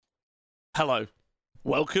Hello,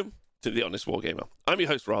 welcome to The Honest Wargamer. I'm your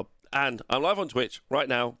host Rob, and I'm live on Twitch right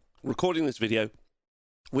now, recording this video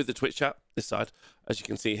with the Twitch chat, this side, as you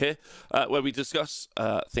can see here, where we discuss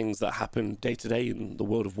things that happen day to day in the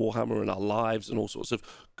world of Warhammer and our lives and all sorts of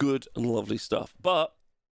good and lovely stuff. But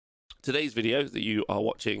today's video that you are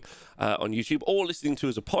watching on YouTube or listening to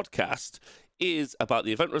as a podcast is about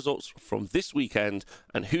the event results from this weekend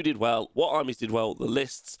and who did well, what armies did well, the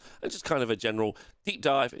lists, and just kind of a general deep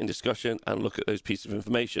dive in discussion and look at those pieces of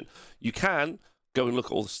information. You can go and look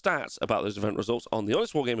at all the stats about those event results on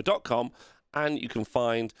thehonestwargamer.com, and you can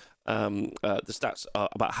find the stats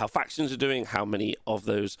about how factions are doing, how many of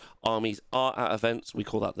those armies are at events. We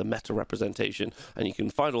call that the meta representation, and you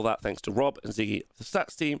can find all that thanks to Rob and Ziggy, the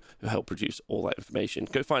stats team, who help produce all that information.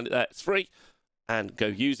 Go find it there, it's free, and go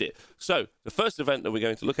use it. So the first event that we're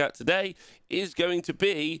going to look at today is going to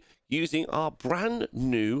be using our brand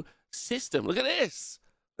new system. Look at this.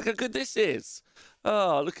 Look how good this is.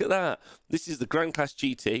 Oh, look at that. This is the Grand Class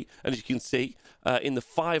GT, and as you can see, in the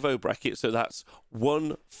 5-0 bracket, so that's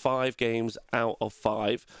 5 games out of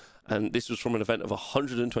 5. And this was from an event of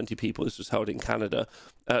 120 people. This was held in Canada.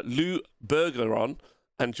 Lou Bergeron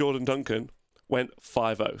and Jordan Duncan went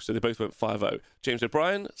 5-0. So they both went 5-0. James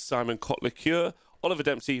O'Brien, Simon Kotler-Cure, Oliver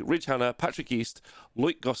Dempsey, Ridge Hanna, Patrick East,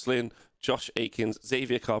 Loic Goslin, Josh Akins,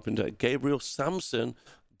 Xavier Carpenter, Gabriel Sampson,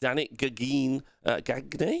 Danik Gagne?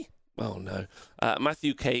 Oh no.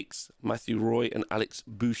 Matthew Cakes, Matthew Roy, and Alex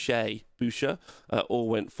Boucher all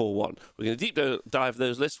went 4-1. We're going to deep dive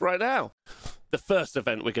those lists right now. The first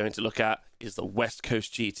event we're going to look at is the West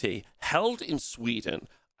Coast GT, held in Sweden,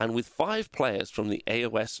 and with 5 players from the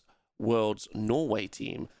AOS World's Norway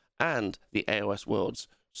team and the AOS World's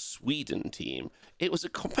Sweden team. It was a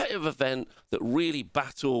competitive event that really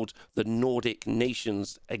battled the Nordic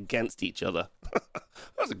nations against each other. That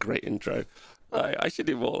was a great intro. I should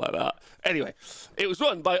do more like that. Anyway, it was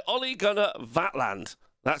won by Ole Gunnar Vatland.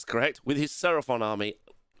 That's correct, with his Seraphon army,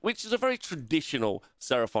 which is a very traditional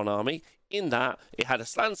Seraphon army, in that it had a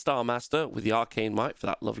Slan Star Master with the Arcane Might for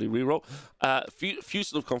that lovely reroll,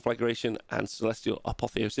 Fusel of Conflagration and Celestial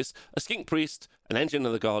Apotheosis, a Skink Priest, an Engine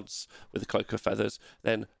of the Gods with the Cloak of Feathers,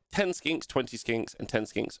 then 10 Skinks, 20 Skinks, and 10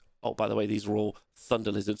 Skinks. Oh, by the way, these are all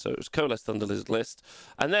Thunder Lizard, so it was Coalesce Thunder Lizard list.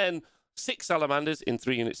 And then 6 Salamanders in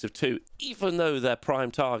 3 units of 2, even though they're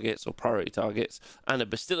prime targets or priority targets, and a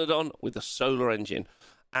Bastiladon with a Solar Engine.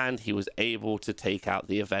 And he was able to take out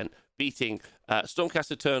the event, beating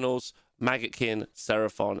Stormcast Eternals, Maggotkin,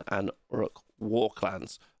 Seraphon, and Uruk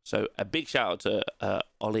Warclans. So a big shout out to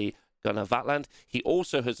Ole Gunnar Vatland. He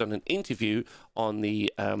also has done an interview on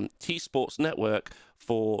the T-Sports Network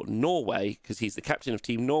for Norway, because he's the captain of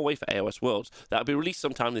Team Norway for AOS Worlds. That'll be released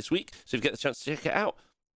sometime this week, so if you get the chance to check it out,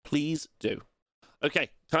 please do.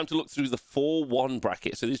 Okay, time to look through the 4-1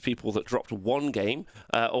 bracket. So these people that dropped 1 game,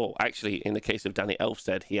 or actually in the case of Danny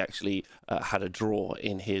Elfstead, he actually had a draw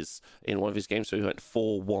in one of his games, so he went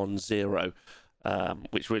 4-1-0,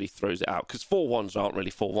 which really throws it out, because 4-1s aren't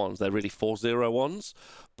really 4-1s, they're really 4-0-1s,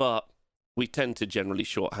 but we tend to generally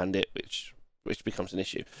shorthand it, which becomes an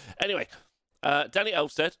issue. Anyway, Danny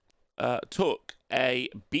Elfstead took a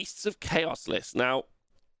Beasts of Chaos list. Now,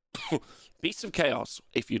 Beasts of Chaos,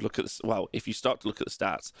 if you start to look at the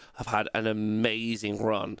stats, have had an amazing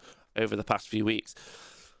run over the past few weeks.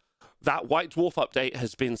 That White Dwarf update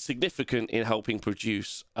has been significant in helping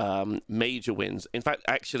produce major wins. In fact,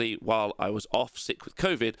 actually, while I was off sick with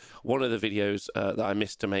COVID, one of the videos that I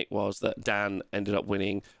missed to make was that Dan ended up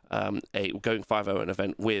winning going 5-0 an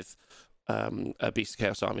event with a Beast of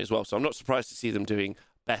Chaos army as well. So I'm not surprised to see them doing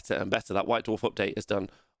better and better. That White Dwarf update has done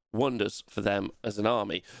wonders for them as an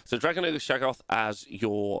army. So Dragon Ogre Shaggoth as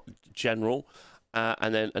your general,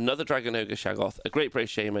 and then another Dragon Ogre Shaggoth, a Great Brave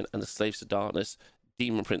Shaman, and the Slaves to Darkness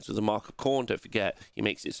Demon Prince with the Mark of Khorne. Don't forget, he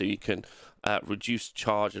makes it so you can reduce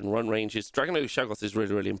charge and run ranges. Dragon Ogre Shaggoth is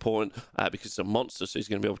really, really important because it's a monster, so he's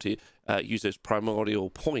going to be able to use those primordial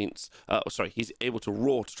points. He's able to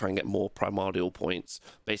roar to try and get more primordial points.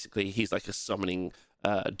 Basically, he's like a summoning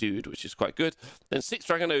dude, which is quite good. Then 6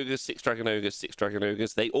 Dragon Ogres, 6 Dragon Ogres, 6 Dragon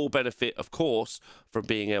Ogres. They all benefit, of course, from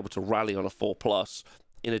being able to rally on a 4+.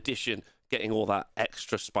 In addition, getting all that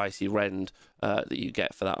extra spicy rend that you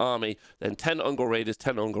get for that army. Then 10 Ungol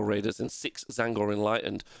Raiders, and 6 Zangor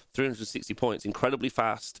Enlightened. 360 points, incredibly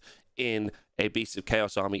fast in a Beast of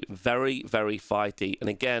Chaos army. Very, very fighty. And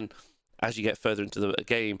again, as you get further into the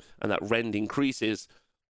game and that rend increases,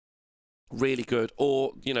 really good.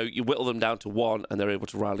 Or, you whittle them down to 1 and they're able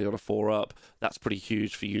to rally on a 4-up. That's pretty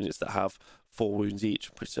huge for units that have 4 wounds each.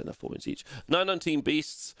 I'm pretty certain they're 4 wounds each. 9 Unseen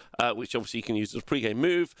Beasts, which obviously you can use as a pre-game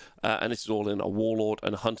move. And this is all in a Warlord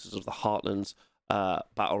and Hunters of the Heartlands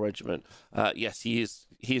battle regiment. Yes, he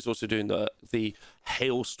is also doing the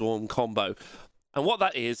hailstorm combo. And what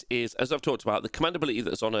that is, as I've talked about, the command ability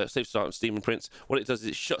that's on a Safe Start and Steam Prince, what it does is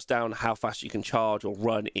it shuts down how fast you can charge or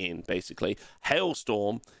run in, basically.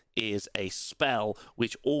 Hailstorm is a spell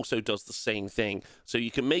which also does the same thing. So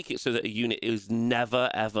you can make it so that a unit is never,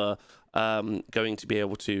 ever going to be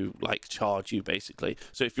able to, like, charge you, basically.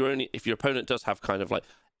 So if your opponent does have kind of like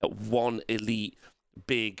one elite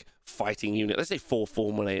big fighting unit, let's say 4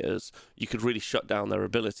 fulminators, you could really shut down their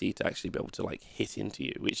ability to actually be able to like hit into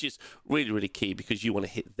you, which is really, really key, because you want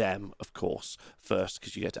to hit them, of course, first,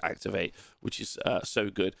 because you get to activate, which is so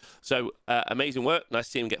good. So amazing work. Nice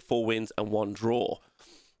to see him get 4 wins and 1 draw.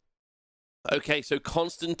 Okay, so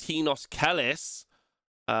Konstantinos Kellis,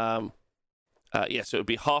 so it would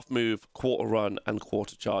be half move, quarter run, and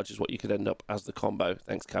quarter charge is what you could end up as the combo.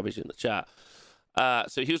 Thanks, Cabbage, in the chat.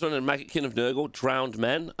 So he was running Maggotkin of Nurgle, Drowned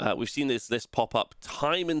Men. We've seen this list pop up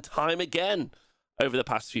time and time again over the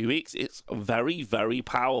past few weeks. It's very, very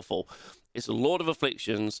powerful. It's a Lord of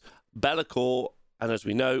Afflictions, Be'lakor, and as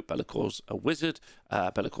we know, Be'lakor's a wizard.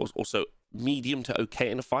 Be'lakor's also medium to okay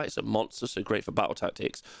in a fight. It's a monster, so great for battle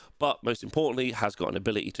tactics. But most importantly, has got an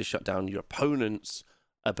ability to shut down your opponent's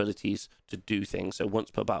abilities to do things. So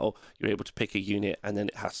once per battle, you're able to pick a unit, and then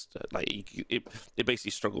it has to, like, it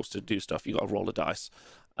basically struggles to do stuff. You got to roll a dice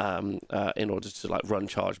in order to like run,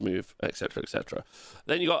 charge, move, etc., etc.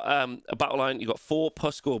 Then you got a battle line. You got 4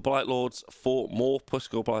 Puskor Blight Lords, 4 more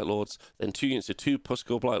Puskor Blight Lords, then 2 units of 2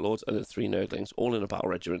 Puskor Blight Lords, and then 3 Nurglings, all in a battle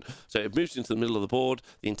regiment. So it moves into the middle of the board.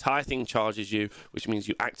 The entire thing charges you, which means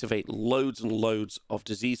you activate loads and loads of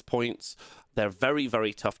disease points. They're very,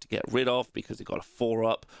 very tough to get rid of because they've got a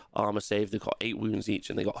 4-up armor save, they've got 8 wounds each,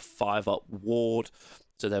 and they've got a 5-up ward.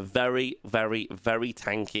 So they're very, very, very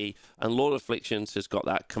tanky. And Lord of Afflictions has got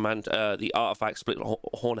that command, the artifact Split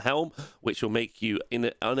Horn Helm, which will make you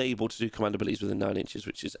unable to do command abilities within 9 inches,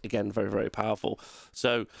 which is, again, very, very powerful.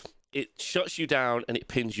 So it shuts you down and it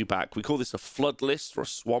pins you back. We call this a flood list or a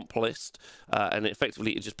swamp list, and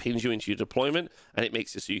effectively it just pins you into your deployment, and it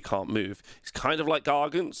makes it so you can't move. It's kind of like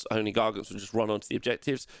Gargants, only Gargants will just run onto the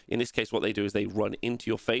objectives. In this case, what they do is they run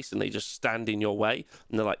into your face and they just stand in your way,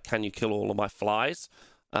 and they're like, can you kill all of my flies?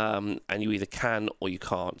 And you either can or you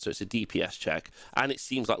can't. So it's a DPS check, and it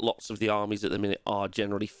seems like lots of the armies at the minute are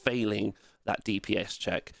generally failing that DPS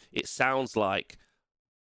check. It sounds like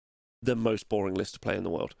the most boring list to play in the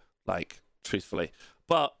world, like, truthfully.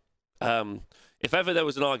 But if ever there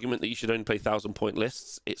was an argument that you should only play 1,000-point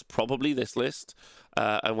lists, it's probably this list.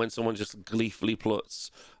 And when someone just gleefully puts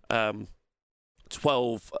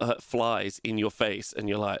 12 flies in your face, and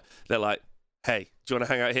they're like, hey, do you want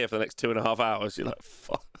to hang out here for the next 2.5 hours? You're like,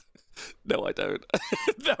 fuck. No, I don't.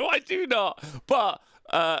 No, I do not. But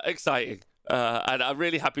exciting. And I'm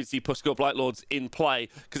really happy to see Puskor Blight Lords in play,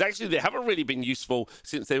 because actually they haven't really been useful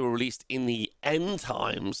since they were released in the end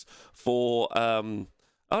times for... oh,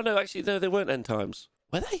 no, actually, no, they weren't end times.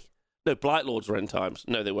 Were they? No, Blight Lords were end times.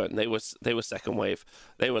 No, they weren't. They were second wave.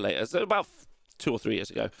 They were later. So about 2 or 3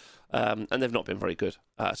 years ago. And they've not been very good.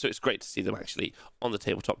 So it's great to see them actually on the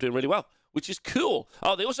tabletop doing really well, which is cool.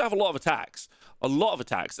 Oh, they also have a lot of attacks. A lot of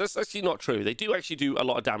attacks. That's actually not true. They do actually do a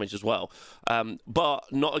lot of damage as well, but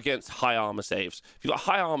not against high armor saves. If you've got a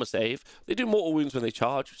high armor save, they do mortal wounds when they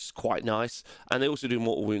charge, which is quite nice, and they also do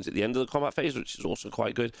mortal wounds at the end of the combat phase, which is also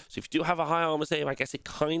quite good. So if you do have a high armor save, I guess they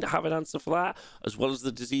kind of have an answer for that, as well as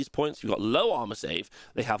the disease points. If you've got low armor save,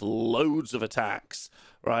 they have loads of attacks,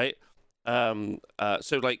 right?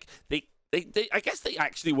 So like they I guess they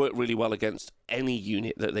actually work really well against any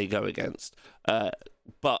unit that they go against,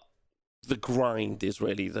 but the grind is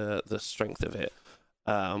really the strength of it.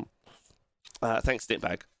 Thanks,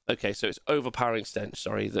 Snitbag. Okay, so it's overpowering stench.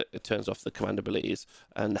 Sorry, that it turns off the command abilities,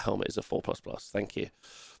 and the helmet is a 4++. Thank you.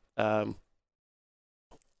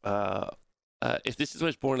 If this is the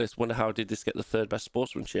most boring list, wonder how did this get the 3rd best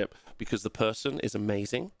sportsmanship? Because the person is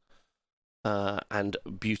amazing. And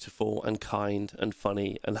beautiful and kind and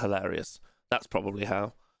funny and hilarious. That's probably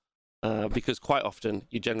how. Because quite often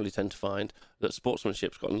you generally tend to find that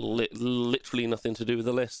sportsmanship's got literally nothing to do with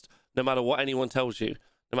the list. No matter what anyone tells you,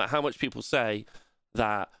 no matter how much people say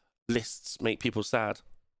that lists make people sad,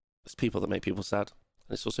 it's people that make people sad.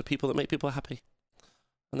 And it's also people that make people happy.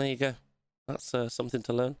 And there you go. That's something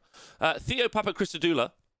to learn. Theo Papa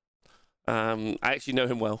Christodoula. I actually know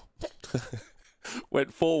him well.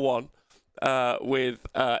 Went 4-1. With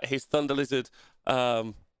his Thunder Lizard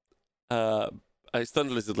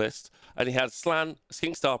list, and he had Slan,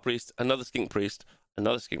 Skink Star Priest, another Skink Priest,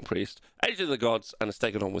 another Skink Priest, Agent of the Gods, and a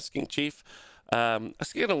Stegodon with Skink Chief. A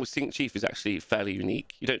Skeleton with Skink Chief is actually fairly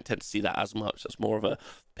unique. You don't tend to see that as much. That's more of a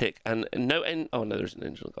pick. And no end. Oh, no, there isn't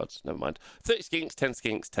Engine of Gods. Never mind. 30 Skinks, 10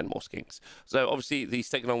 Skinks, 10 more Skinks. So obviously, the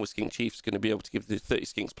Stegodon with Skink Chief is going to be able to give the 30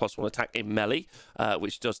 Skinks +1 attack in melee,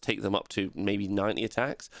 which does take them up to maybe 90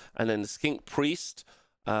 attacks. And then the Skink Priest,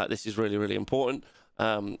 this is really, really important.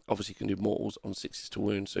 Obviously, you can do mortals on 6s to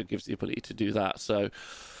wound, so it gives the ability to do that. So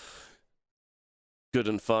good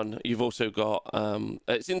and fun. You've also got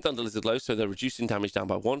it's in Thunder Lizard Low, so they're reducing damage down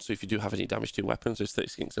by 1. So if you do have any damage to your weapons, those 30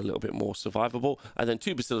 Skinks are a little bit more survivable. And then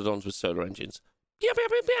 2 Bastiladons with solar engines. Pew, pew,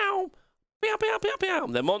 pew, pew. Pew, pew, pew, pew.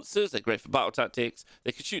 They're monsters. They're great for battle tactics.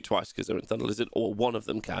 They can shoot twice because they're in Thunder Lizard, or one of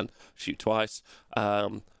them can shoot twice.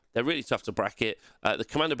 They're really tough to bracket. The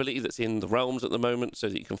command ability that's in the realms at the moment, so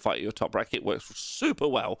that you can fight your top bracket, works super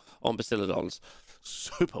well on Bastiladons.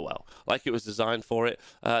 Super well, like it was designed for it.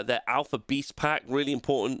 Their Alpha Beast Pack, really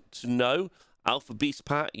important to know. Alpha Beast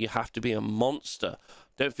Pack, you have to be a monster.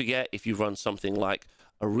 Don't forget, if you run something like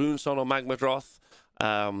a Runeson or Magmadroth,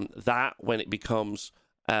 that when it becomes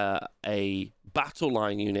a battle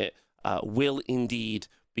line unit, will indeed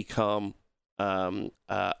become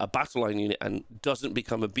a battle line unit and doesn't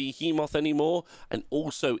become a behemoth anymore, and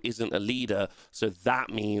also isn't a leader. So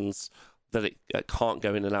that means that it can't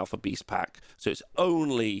go in an Alpha Beast Pack. So it's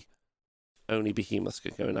only behemoths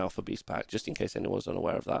can go in Alpha Beast Pack, just in case anyone's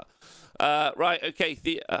unaware of that. Right, okay.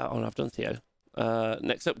 I've done Theo.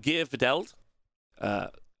 Next up, Gear Videld.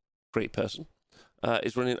 Great person.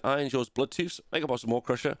 Is running Iron Jaws Bloodtooths, Mega Boss Maw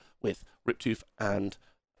Crusher with Riptooth and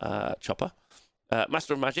Chopper.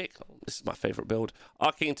 Master of Magic, this is my favourite build.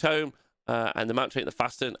 Arcane Tome, and the Mount Trait and the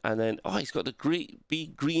Fasten, and then, he's got the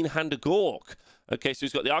Green-Hander Gork. Okay, so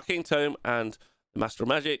he's got the Arcane Tome and the Master of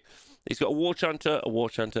Magic. He's got a War Chanter,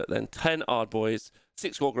 then 10 Ard Boys,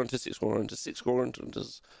 6 Gorgrunters, 6 Gorgrunters, 6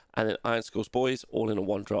 Gorgrunters, and then Iron Skulls Boys, all in a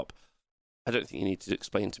 1-drop. I don't think you need to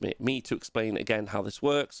explain to me to explain again how this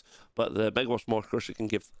works, but the Mega Boss Maw Crusher can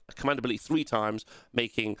give a command ability 3 times,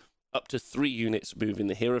 making up to 3 units move in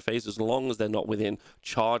the hero phase, as long as they're not within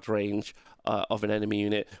charge range of an enemy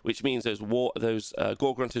unit, which means those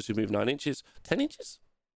Gorgrunters who move 9 inches, 10 inches?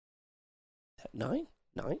 9?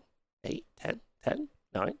 8? 10?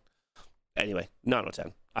 9? Anyway, 9 or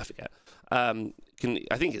 10. I forget. I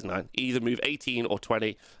think it's 9. Either move 18 or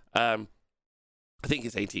 20. I think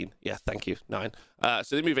it's 18. Yeah, thank you. 9.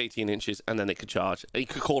 So they move 18 inches, and then they could charge. You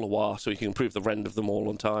could call a war, so you can improve the rend of them all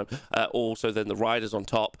on time. Also, then the riders on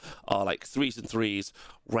top are like 3s and 3s,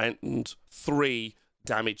 rend 3,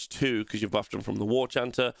 damage 2, because you've buffed them from the War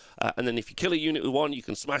Chanter. And then if you kill a unit with 1, you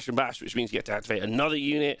can smash and bash, which means you get to activate another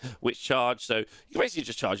unit, which charge. So you can basically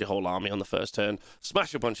just charge your whole army on the first turn,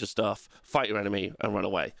 smash a bunch of stuff, fight your enemy, and run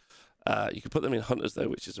away. You can put them in Hunters, though,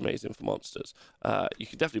 which is amazing for monsters. You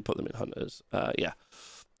can definitely put them in Hunters. Yeah.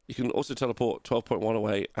 You can also teleport 12.1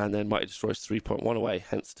 away, and then Mighty Destroys 3.1 away,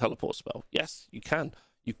 hence the teleport spell. Yes, you can.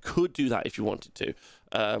 You could do that if you wanted to.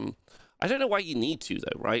 I don't know why you need to,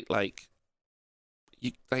 though, right? Like,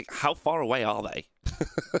 how far away are they?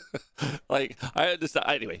 Like, I understand.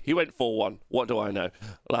 Anyway, he went 4-1. What do I know?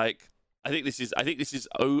 Like, I think this is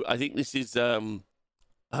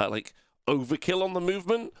like overkill on the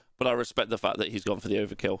movement, but I respect the fact that he's gone for the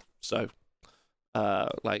overkill. So,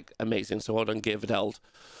 like, amazing. So well done, Gear Videld.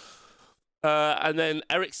 And then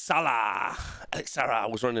Eric Salah. Eric Salah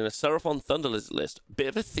was running a Seraphon Thunder Lizard list. Bit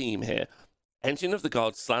of a theme here. Engine of the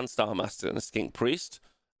Gods, Slan Star Master, and a Skink Priest.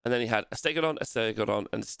 And then he had a Stegodon,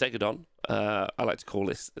 and a Stegodon. I like to call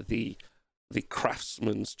this the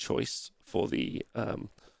craftsman's choice for the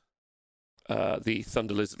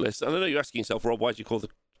Thunder Lizard list. And I know you're asking yourself, Rob, why do you call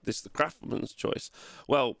this the craftsman's choice?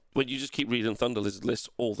 Well, when you just keep reading Thunder Lizard lists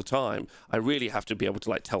all the time, I really have to be able to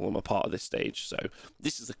like tell them apart at this stage. So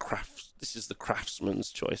this is the craftsman's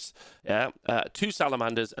choice. Yeah, 2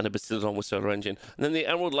 Salamanders and a Bastiladon with solar engine, and then the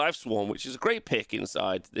Emerald Life Swarm, which is a great pick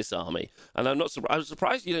inside this army. And I was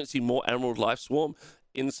surprised you don't see more Emerald Life Swarm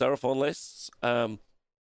in Seraphon lists.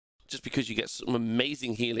 Just because you get some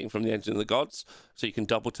amazing healing from the Engine of the Gods, so you can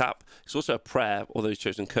double tap. It's also a prayer, although he's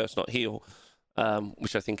chosen Curse Not Heal,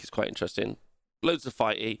 which I think is quite interesting. Loads of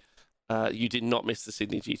fighty. You did not miss the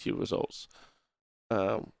Sydney GT results.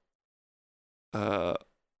 Aminan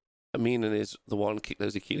is the one kick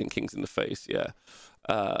those Achillean Kings in the face. Yeah.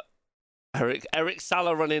 Eric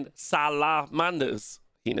Salah running Salamanders.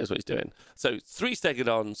 He knows what he's doing. So 3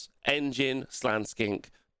 Stegodons, Engine, Slan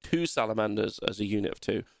Skink, 2 Salamanders as a unit of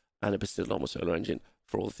 2, and a Bastiladon with solar engine.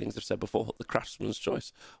 For all the things I've said before, the craftsman's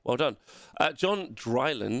choice. Well done. John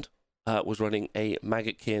Dryland was running a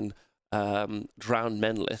Maggotkin Drowned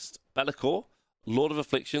Men list. Be'lakor, Lord of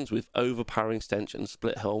Afflictions with overpowering stench and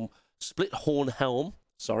split horn helm.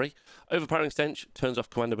 Sorry. Overpowering Stench turns off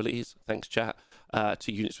command abilities, thanks chat,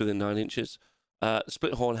 to units within 9 inches. The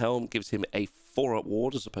Split Horn Helm gives him a 4-up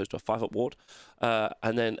ward as opposed to a 5-up ward.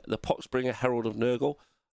 And then the Poxbringer, Herald of Nurgle.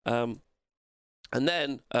 And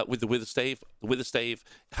then with the Wither Stave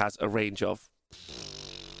has a range of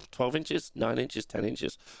 12 inches, 9 inches, 10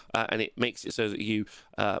 inches, and it makes it so that you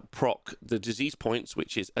proc the disease points,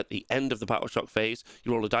 which is at the end of the Battle Shock phase.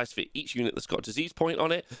 You roll a dice for each unit that's got a disease point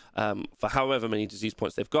on it, for however many disease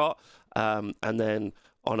points they've got, and then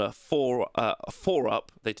on a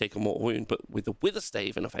 4-up, they take a mortal wound, but with the Wither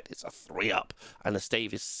Stave, in effect, it's a 3-up, and the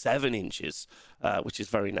stave is 7 inches, which is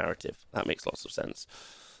very narrative. That makes lots of sense.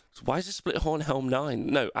 So why is the Split Horn Helm 9?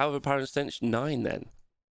 No, Overpowering Stench 9 then.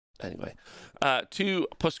 Anyway, 2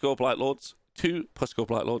 Puskor Blight Lords, 2 Puskor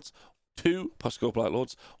Blight Lords, 2 Puskor Blight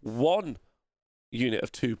Lords, 1 unit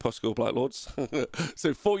of 2 Puskor Blight Lords.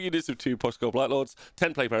 So 4 units of 2 Puskor Blight Lords,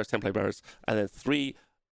 10 Plague Bearers, 10 Plague Bearers, and then 3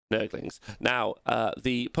 Nurglings. Now,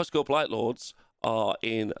 the Puskor Blight Lords are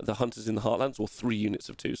in the Hunters in the Heartlands, or 3 units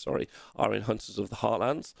of 2, sorry, are in Hunters of the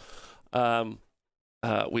Heartlands.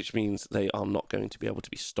 Which means they are not going to be able to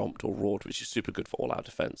be stomped or roared, which is super good for all our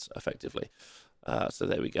defense, effectively. So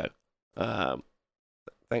there we go.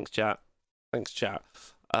 Thanks, chat.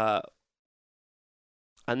 And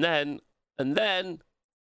then,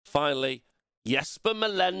 finally, Jesper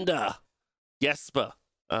Melenda. Jesper.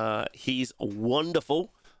 He's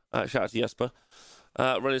wonderful. Shout out to Jesper.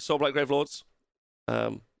 Running Soulblight Gravelords.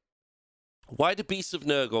 Why do Beasts of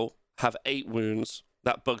Nurgle have 8 wounds?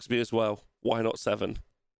 That bugs me as well. Why not 7?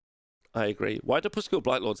 I agree. Why do Puskor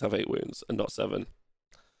Blight Lords have 8 wounds and not 7?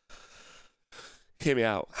 Hear me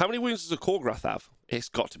out. How many wounds does a Korgrath have? It's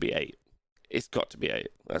got to be 8. It's got to be 8.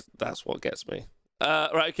 That's what gets me.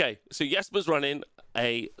 Right, okay. So Jesper's running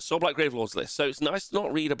a Soulblight Gravelords list. So it's nice to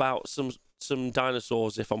not read about some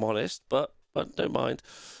dinosaurs, if I'm honest, but don't mind.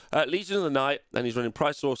 Legion of the Night, and he's running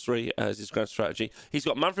Price Sorcery as his grand strategy. He's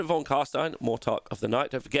got Manfred von Karstein, Mortarch of the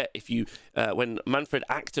Night. Don't forget, if you when Manfred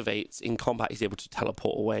activates in combat, he's able to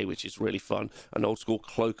teleport away, which is really fun. An old school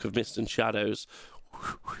Cloak of Mist and Shadows,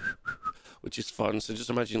 which is fun. So just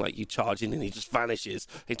imagine like you charge in and he just vanishes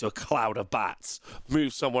into a cloud of bats,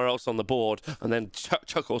 moves somewhere else on the board, and then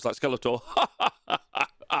chuckles like Skeletor.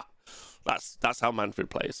 That's how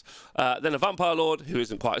Manfred plays. Then a Vampire Lord, who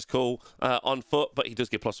isn't quite as cool, on foot, but he does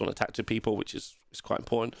get +1 attack to people, which is quite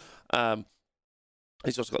important.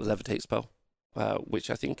 He's also got the Levitate spell, which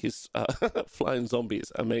I think is flying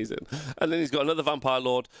zombies. Amazing. And then he's got another Vampire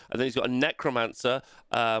Lord, and then he's got a Necromancer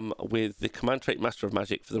with the command trait Master of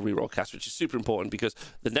Magic for the reroll cast, which is super important because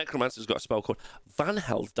the Necromancer's got a spell called Van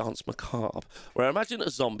Hell's Dance Macabre, where imagine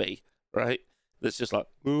a zombie, right? That's just like,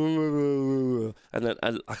 and then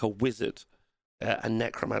like a wizard, a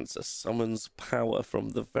necromancer summons power from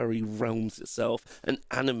the very realms itself and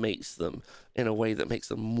animates them in a way that makes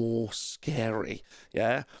them more scary.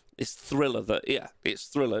 Yeah, it's Thriller. It's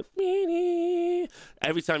Thriller.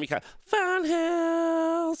 Every time you can, Van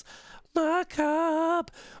Hell's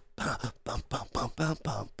Macabre, bum bum bum bum bum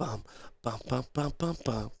bum bum bum bum bum bum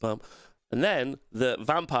bum bum, and then the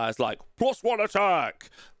vampire's like +1 attack,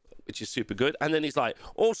 which is super good. And then he's like,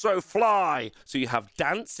 also fly. So you have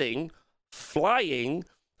dancing, flying,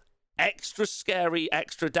 extra scary,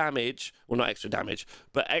 extra damage. Well, not extra damage,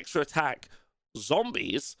 but extra attack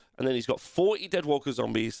zombies. And then he's got 40 Deadwalker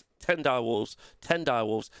zombies, 10 direwolves, 10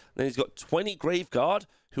 direwolves. And then he's got 20 Graveguard,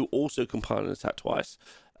 who also can pile an attack twice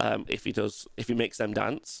if he makes them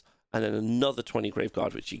dance. And then another 20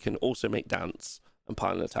 Graveguard, which he can also make dance and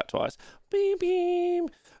pile an attack twice. Beam, beam.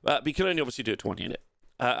 But you can only obviously do it to 1 unit.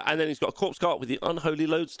 And then he's got a Corpse Cart with the Unholy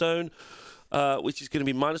Lodestone, which is going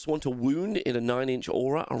to be -1 to wound in a 9-inch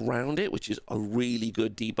aura around it, which is a really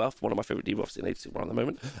good debuff. One of my favorite debuffs in 86 at the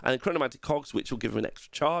moment. And then Chronomantic Cogs, which will give him an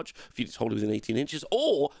extra charge if you just hold it within 18 inches.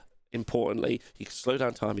 Or, importantly, he can slow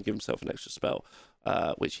down time and give himself an extra spell,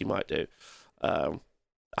 which he might do.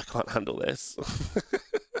 I can't handle this.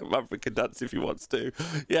 Manfred can dance if he wants to.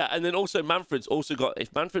 Yeah, and then also Manfred's also got,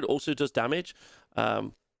 if Manfred also does damage,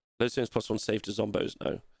 Lodestone's +1 save to Zombos.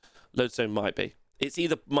 No. Lodestone might be. It's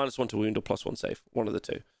either -1 to wound or +1 save. One of the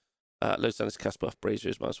two. Lodestone is cast buff.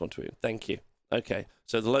 Brazier is -1 to wound. Thank you. Okay.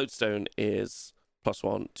 So the Lodestone is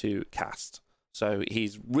 +1 to cast. So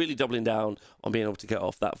he's really doubling down on being able to get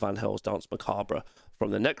off that Van Hell's Dance Macabre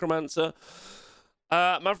from the Necromancer.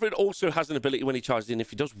 Manfred also has an ability when he charges in,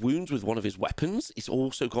 if he does wounds with one of his weapons, he's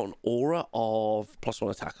also got an aura of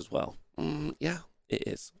 +1 attack as well. Yeah. It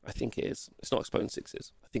is. I think it is. It's not exploding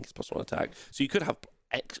 6s. I think it's +1 attack. So you could have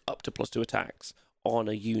up to +2 attacks on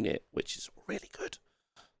a unit, which is really good.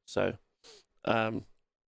 So,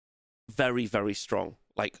 very, very strong.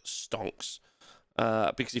 Like, stonks.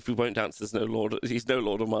 because if we won't dance, he's no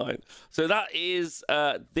lord of mine. So that is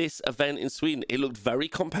this event in Sweden. It looked very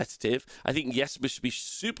competitive. I think Jesper should be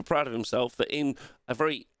super proud of himself that in a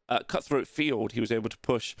very cutthroat field, he was able to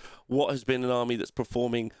push what has been an army that's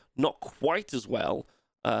performing not quite as well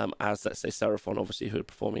as, let's say, Seraphon, obviously, who are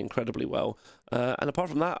performing incredibly well. And apart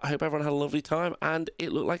from that, I hope everyone had a lovely time, and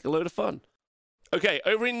it looked like a load of fun. Okay,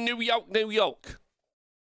 over in New York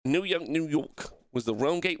was the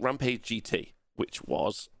Realmgate Rampage GT, which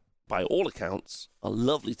was, by all accounts, a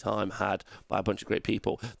lovely time had by a bunch of great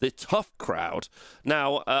people. The Tough Crowd.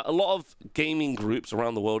 Now, a lot of gaming groups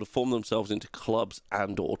around the world have formed themselves into clubs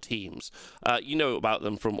and or teams. You know about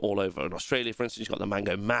them from all over. In Australia, for instance, you've got the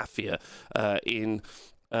Mango Mafia. In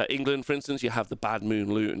England, for instance, you have the Bad Moon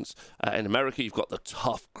Loons. In America, you've got the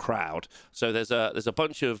Tough Crowd. So there's a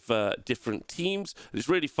bunch of different teams. It's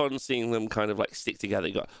really fun seeing them kind of like stick together.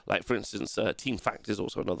 You got, like, for instance, Team Fact is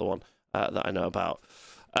also another one that I know about.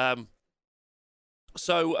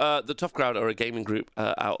 So the Tough Crowd are a gaming group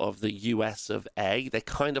out of the US of A. They're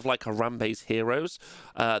kind of like a Rambay's Heroes.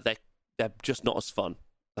 They're just not as fun.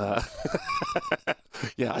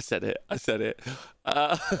 Yeah, I said it.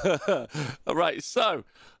 All right, so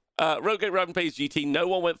Realmgate Rampage GT, no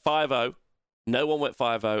one went 5-0.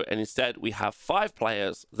 And instead we have 5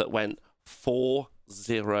 players that went 4-0-1.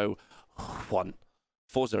 4-0-1.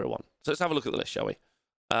 So let's have a look at the list, shall we?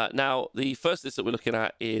 Now, the first list that we're looking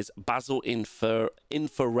at is Basil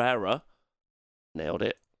Inferrera. Nailed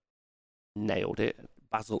it.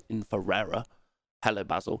 Basil Inferrera. Hello,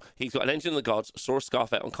 Basil. He's got an Engine of the Gods, Saurus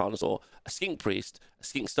Scarfet on Carnosaur, a Skink Priest, a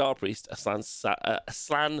Skink Star Priest, a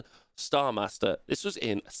Slan Star Master. This was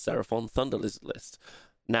in a Seraphon Thunder Lizard list.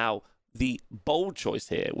 Now, the bold choice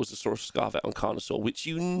here was the Saurus Scarfet on Carnosaur, which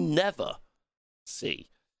you never see.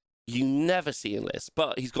 You never see in lists,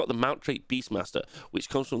 but he's got the mount trait Beastmaster, which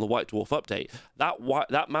comes from the White Dwarf update.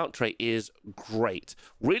 That mount trait is great.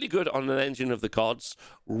 Really good on an Engine of the Gods.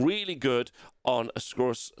 Really good on a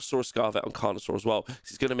Saurus Scarvet on Carnosaur as well.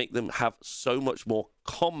 He's going to make them have so much more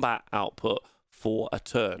combat output for a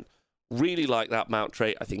turn. Really like that mount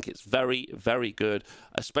trait. I think it's very, very good,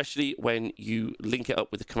 especially when you link it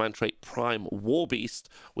up with the command trait Prime War Beast,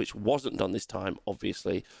 which wasn't done this time,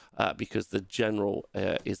 obviously, because the general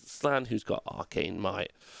is the Slan, who's got Arcane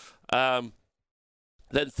Might. Then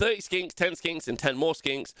 30 skinks, 10 skinks, and 10 more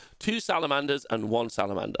skinks, 2 salamanders, and 1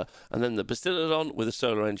 salamander. And then the Bastillodon with a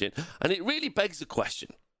solar engine. And it really begs the question.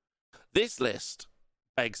 This list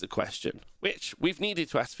begs the question, which we've needed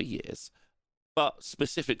to ask for years, but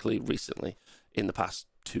specifically recently, in the past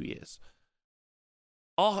 2 years.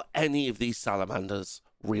 Are any of these salamanders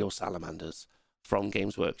real salamanders from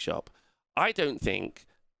Games Workshop? I don't think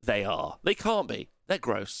they are. They can't be. They're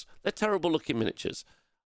gross. They're terrible looking miniatures.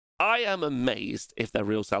 I am amazed if they're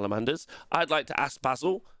real salamanders. I'd like to ask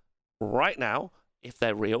Basil right now if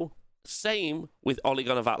they're real. Same with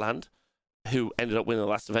Olygon of Atland, who ended up winning the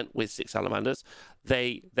last event with 6 salamanders.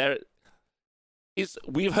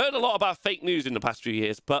 We've heard a lot about fake news in the past few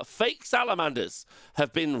years, but fake salamanders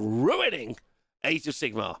have been ruining Age of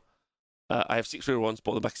Sigmar. I have 6 real ones,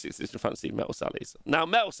 bought them back 6 edition fantasy Metal Sallies. Now,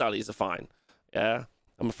 Metal Sallies are fine. Yeah,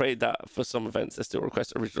 I'm afraid that for some events, they still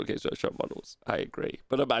request original Games Workshop models. I agree.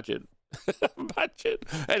 But imagine. Imagine.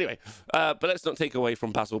 Anyway, but let's not take away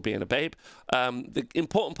from Basil being a babe. The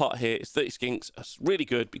important part here is 30 skinks are really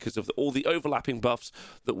good because of all the overlapping buffs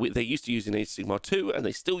that they used to use in Age of Sigmar 2 and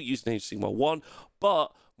they still use in Age of Sigmar 1.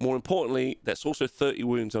 But more importantly, there's also 30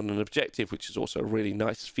 wounds on an objective, which is also a really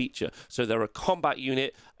nice feature. So they're a combat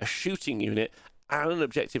unit, a shooting unit, and an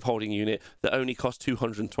objective holding unit that only costs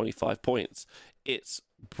 225 points. It's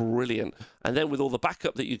brilliant. And then with all the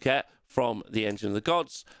backup that you get from the Engine of the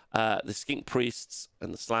Gods, the Skink Priests,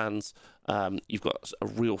 and the Slans, you've got a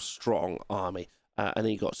real strong army. And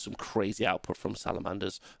then you've got some crazy output from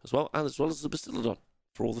Salamanders as well as the Bastillodon,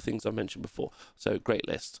 for all the things I mentioned before. So, great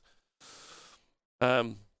list.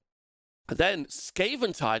 Then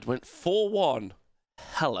Scaventide went 4-1.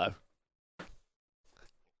 Hello.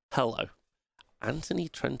 Anthony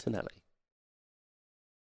Trentinelli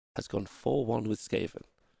has gone 4-1 with Skaven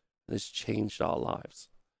and has changed our lives.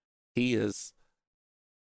 He has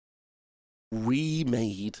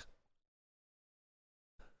remade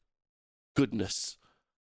goodness.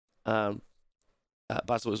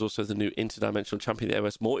 Basil is also the new interdimensional champion of the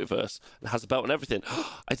AOS Multiverse and has a belt and everything.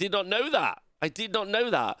 I did not know that.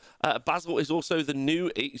 Basil is also the new,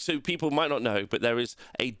 so people might not know, but there is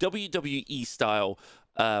a WWE style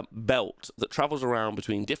belt that travels around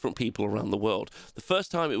between different people around the world. The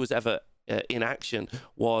first time it was ever in action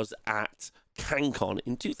was at CanCon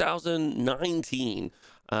in 2019,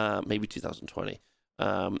 maybe 2020.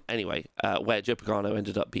 Anyway, where Joe Pagano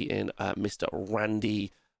ended up beating Mr.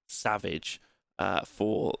 Randy Savage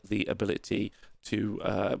for the ability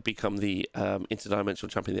to become the interdimensional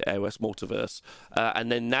champion of the AOS Multiverse.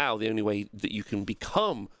 And then now the only way that you can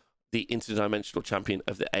become the interdimensional champion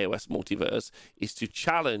of the AOS Multiverse is to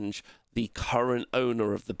challenge the current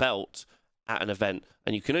owner of the belt at an event.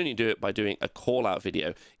 And you can only do it by doing a call-out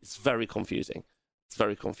video. It's very confusing. It's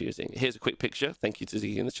very confusing. Here's a quick picture. Thank you to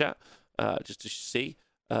Ziggy in the chat, just to see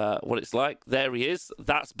what it's like. There he is.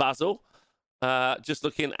 That's Basil. Just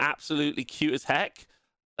looking absolutely cute as heck.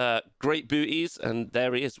 Great booties, and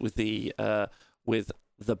there he is with the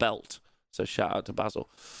belt. So shout out to Basil.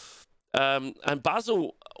 And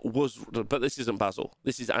Basil was, but this isn't Basil.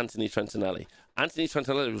 This is Anthony Trentinelli. Anthony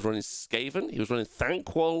Trentinelli was running Skaven. He was running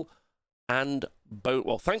Thanquol and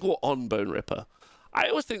Thanquol on Bone Ripper. I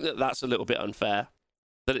always think that that's a little bit unfair,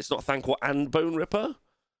 that it's not Thanquol and Bone Ripper.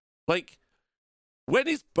 Like, when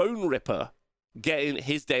is Bone Ripper getting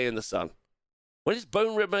his day in the sun? When is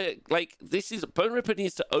Bone Ripper, like, Bone Ripper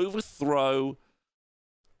needs to overthrow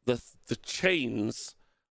the chains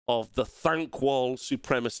of the Thanquol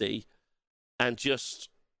supremacy and just,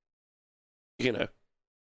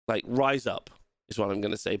 like, rise up, is what I'm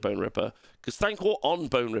going to say, Bone Ripper. Because Thanquol on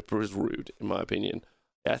Bone Ripper is rude, in my opinion.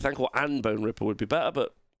 Yeah, Thanquol and Bone Ripper would be better,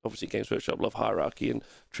 but obviously Games Workshop love hierarchy and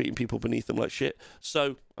treating people beneath them like shit.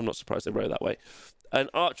 So I'm not surprised they wrote that way. An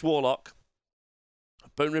Arch Warlock,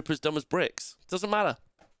 Bone Ripper's dumb as bricks. Doesn't matter.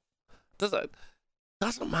 Doesn't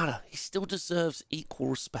matter. He still deserves equal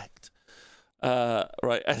respect.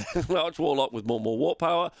 Right, and an Arch Warlock with more warp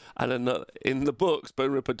power, and then in the books,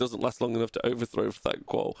 Bone Ripper doesn't last long enough to overthrow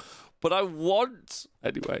Thanquol. But I want,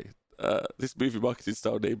 anyway, this movie marketing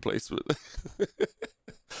style name placement.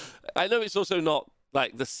 I know it's also not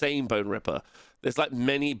like the same Bone Ripper. There's like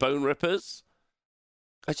many Bone Rippers.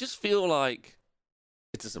 I just feel like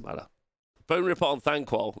it doesn't matter. Bone Ripper on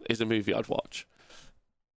Thanquol is a movie I'd watch.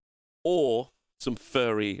 Or some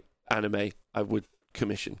furry anime I would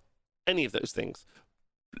commission. Any of those things.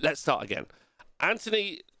 Let's start again.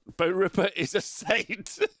 Anthony Bone Ripper is a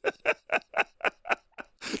saint.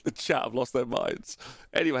 The chat have lost their minds.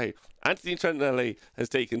 Anyway, Anthony Trentinelli has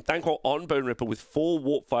taken Thanquol on Bone Ripper with 4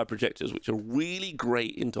 Warp Fire projectors, which are really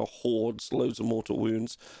great into hordes, loads of mortal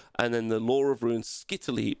wounds. And then the Law of Runes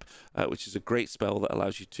Skitterleap, which is a great spell that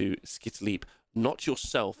allows you to Skitterleap not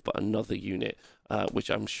yourself, but another unit, which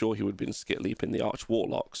I'm sure he would have been Skitterleap in the Arch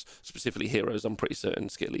Warlocks, specifically heroes, I'm pretty certain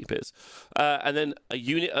Skitterleap is. And then a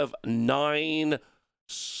unit of 9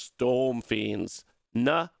 Storm Fiends.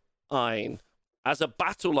 9. As a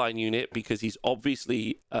battle line unit, because he's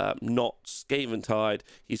obviously not Skaven-tied,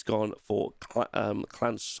 he's gone for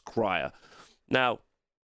Clan Scryer. Now,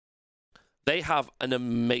 they have an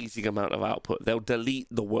amazing amount of output. They'll delete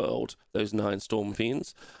the world, those 9 Storm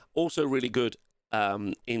Fiends. Also really good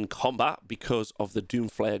in combat because of the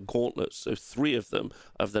Doomflayer gauntlets. So 3 of them,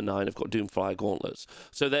 of the 9, have got Doomflayer gauntlets.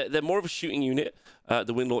 So they're more of a shooting unit.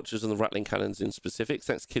 The wind launchers and the rattling cannons in specific.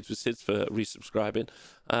 Thanks Kids with Sids for resubscribing.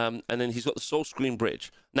 And then he's got the Soul Screen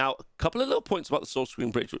Bridge. Now, a couple of little points about the Soul Screen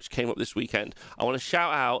Bridge which came up this weekend. I want to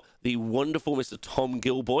shout out the wonderful Mr. Tom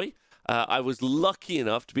Gilboy. I was lucky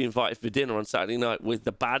enough to be invited for dinner on Saturday night with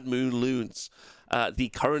the Bad Moon Loons, the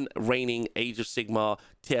current reigning Age of Sigmar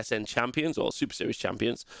TSN champions, or Super Series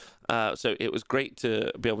champions. So it was great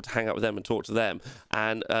to be able to hang out with them and talk to them.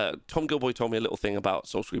 And Tom Gilboy told me a little thing about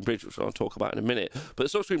Soul Screen Bridge, which I'll talk about in a minute. But the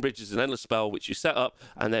Soul Screen Bridge is an endless spell which you set up,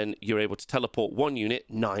 and then you're able to teleport one unit,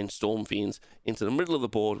 9 Storm Fiends, into the middle of the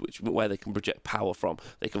board, where they can project power from.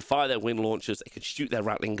 They can fire their wind launchers, they can shoot their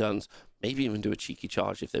rattling guns, maybe even do a cheeky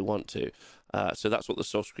charge if they want to. So that's what the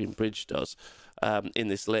Soul Screen Bridge does in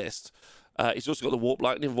this list. He's also got the Warp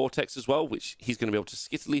Lightning Vortex as well, which he's going to be able to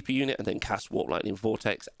Skitterleap a unit and then cast Warp Lightning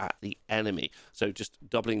Vortex at the enemy. So just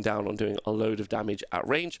doubling down on doing a load of damage at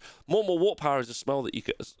range. More Warp Power is a spell that you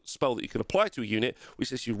can apply to a unit, which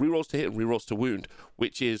says you rerolls to hit and rerolls to wound,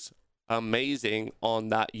 which is amazing on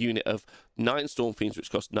that unit of 9 Storm Fiends,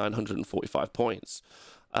 which cost 945 points.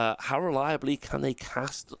 How reliably can they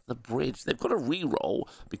cast the bridge? They've got a reroll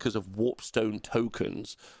because of Warpstone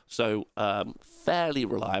tokens, so fairly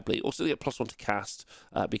reliably. Also, they get +1 to cast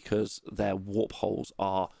because their warp holes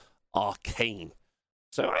are arcane.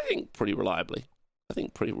 So I think pretty reliably.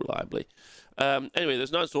 Anyway,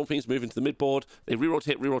 there's 9 Storm Fiends moving to the midboard. They reroll to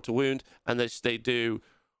hit, reroll to wound, and they do.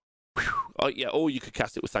 Oh yeah, or you could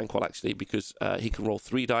cast it with Thanquol actually, because he can roll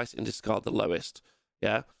 3 dice and discard the lowest.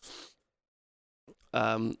 Yeah.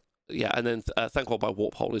 Yeah, and then Thanquol by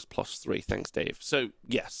Warp Hole is +3. Thanks, Dave. So,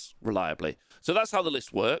 yes, reliably. So that's how the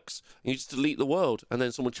list works. You just delete the world, and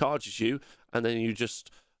then someone charges you, and then you just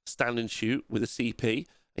stand and shoot with a CP,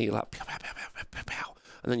 and you're like, pow, pow, pow, pow, pow, pow, pow.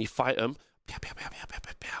 And then you fight them, pow, pow, pow, pow, pow,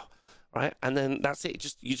 pow, pow. Right? And then that's it.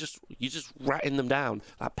 You just ratting them down,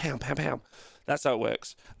 like pow, pow, pow. That's how it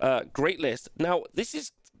works. Great list. Now, this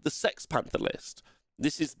is the Sex Panther list.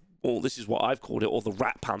 This is what I've called it, or the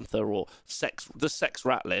Rat Panther, or the Sex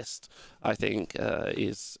Rat list, I think,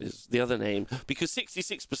 is the other name, because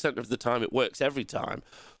 66% of the time it works every time,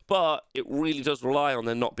 but it really does rely on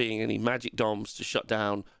there not being any magic doms to shut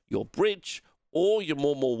down your bridge or your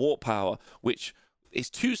more warp power, which is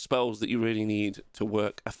 2 spells that you really need to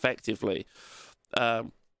work effectively.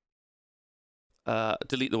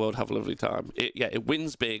 Delete the world, have a lovely time. It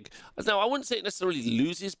wins big. Now, I wouldn't say it necessarily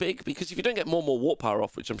loses big, because if you don't get more warp power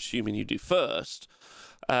off, which I'm assuming you do first,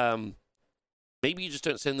 maybe you just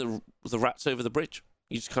don't send the rats over the bridge.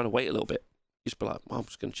 You just kind of wait a little bit. You just be like, well, I'm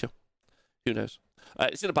just going to chill. Who knows?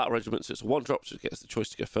 It's in a battle regiment, so it's a 1-drop, so it gets the choice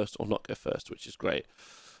to go first or not go first, which is great.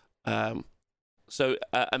 So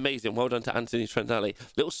amazing. Well done to Anthony Trendali.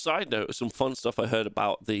 Little side note of some fun stuff I heard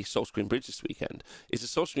about the Soul Screen Bridge this weekend is the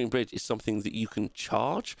Soul Screen Bridge is something that you can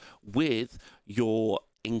charge with your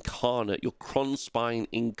incarnate, your Cronspine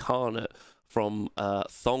incarnate from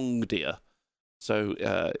Thongdir.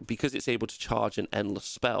 So because it's able to charge an endless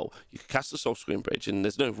spell, you can cast the Soul Screen Bridge, and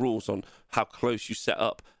there's no rules on how close you set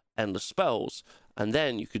up endless spells, and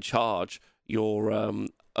then you could charge your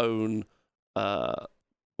own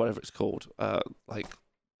whatever it's called, like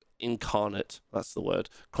incarnate, that's the word,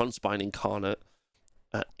 Cronspine incarnate,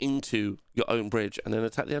 into your own bridge, and then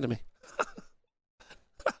attack the enemy.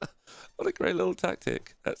 What a great little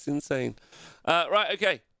tactic. That's insane. Right,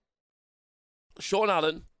 okay. Sean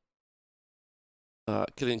Allen.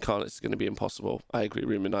 Killing incarnates is going to be impossible. I agree,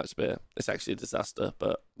 Rune Midnight Spear. It's actually a disaster,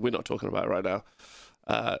 but we're not talking about it right now.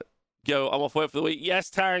 Yo, I'm off work for the week. Yes,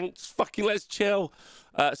 Tank, fucking let's chill.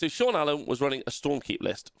 So Sean Allen was running a Stormkeep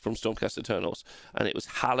list from Stormcast Eternals, and it was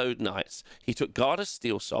Hallowed Knights. He took Garda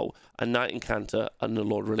Steel Soul, a Knight Incanter, and the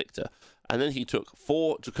Lord Relictor. And then he took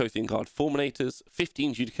 4 Dracothian Guard Fulminators,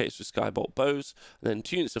 15 Judicators with Skybolt Bows, and then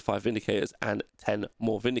 2 units of 5 Vindicators, and 10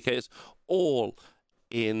 more Vindicators, all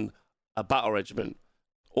in a battle regiment.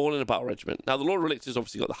 All in a battle regiment. Now, the Lord Relictor's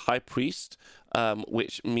obviously got the High Priest,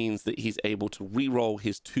 which means that he's able to re-roll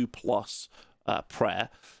his 2+ prayer.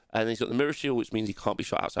 And then he's got the Mirror Shield, which means he can't be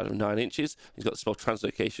shot outside of 9 inches. He's got the spell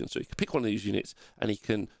Translocation, so he can pick one of these units and he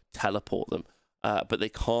can teleport them. But they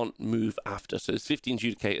can't move after. So his 15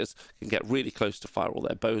 Judicators can get really close to fire all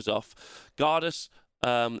their bows off. Gardas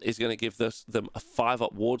is going to give them a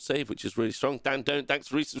 5-up ward save, which is really strong. Dan Don't, thanks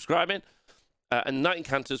for resubscribing. And Knight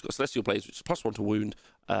Incanter's got Celestial Blades, which is +1 to wound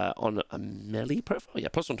on a melee profile. Yeah,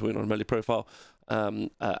 +1 to wound on a melee profile. And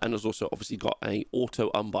has also obviously got a auto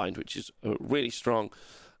unbind, which is really strong.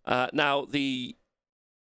 Now, and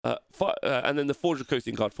then the 4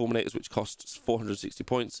 Dracothian Guard Fulminators, which costs 460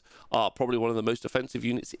 points, are probably one of the most offensive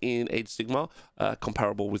units in Age of Sigmar,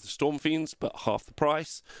 comparable with the Storm Fiends, but half the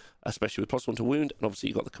price, especially with +1 to wound. And obviously,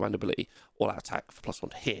 you've got the command ability, all-out attack for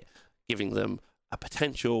 +1 to hit, giving them a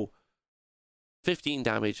potential 15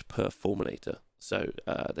 damage per Fulminator. So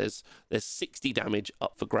there's 60 damage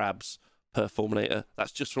up for grabs per Fulminator.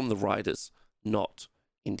 That's just from the riders, not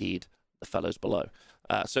indeed the fellows below.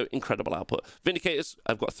 So incredible output. Vindicators,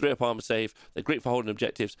 I've got a 3-up armor save. They're great for holding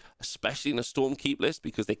objectives, especially in a Stormkeep list,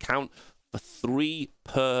 because they count for 3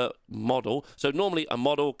 per model. So normally a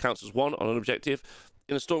model counts as 1 on an objective.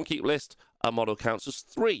 In a Stormkeep list, a model counts as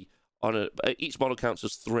 3. Each model counts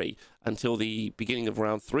as 3 until the beginning of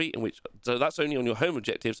round 3, so that's only on your home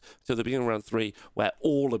objectives until the beginning of round 3, where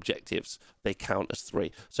all objectives they count as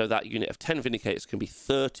 3. So that unit of 10 Vindicators can be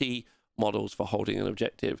 30 models for holding an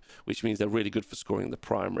objective, which means they're really good for scoring the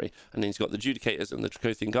primary. And then he's got the Judicators and the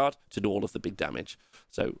Dracothian Guard to do all of the big damage.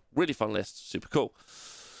 So really fun list, super cool.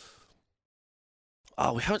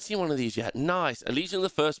 Oh, we haven't seen one of these yet. Nice, a Legion of the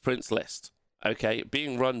First Prince list. Okay,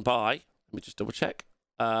 being run by, let me just double check.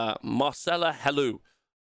 Marcella Hellu.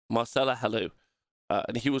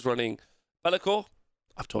 And he was running Be'lakor.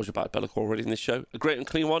 I've told you about Be'lakor already in this show. A great and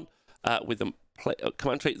clean one with the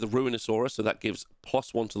command trait, the Ruinous Aura. So that gives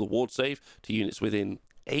 +1 to the ward save to units within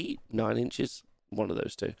 9 inches. One of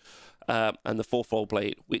those two. And the 4-fold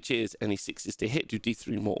blade, which is any 6s to hit, do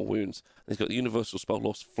D3 mortal wounds. And he's got the universal spell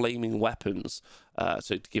loss, Flaming Weapons.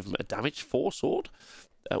 So to give him a damage 4 sword,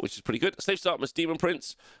 which is pretty good. Slave Startmas Demon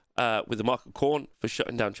Prince. With the Mark of Khorne for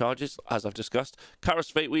shutting down charges, as I've discussed.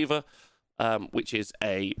 Karas Fate Weaver, which is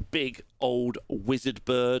a big old wizard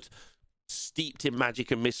bird steeped in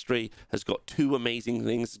magic and mystery, has got 2 amazing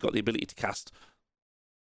things. It's got the ability to cast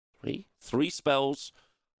 3 spells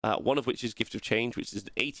one of which is Gift of Change, which is an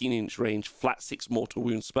 18-inch range, flat 6 mortal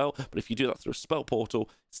wound spell. But if you do that through a spell portal,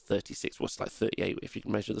 it's 36. Well, it's like 38 if you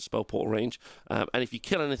can measure the spell portal range. And if you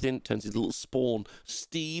kill anything, it turns into a little spawn.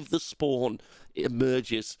 Steve the Spawn. It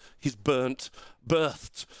emerges. He's birthed.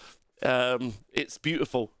 It's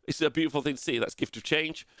beautiful. It's a beautiful thing to see. That's Gift of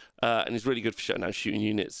Change, and he's really good for shutting down shooting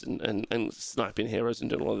units and sniping heroes and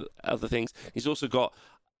doing all the other things. He's also got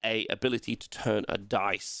a ability to turn a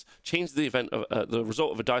dice, change the event of the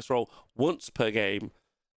result of a dice roll once per game,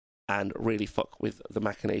 and really fuck with the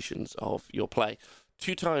machinations of your play.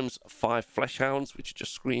 2 times 5 Flesh Hounds, which are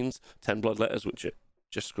just screens, 10 Bloodletters, which are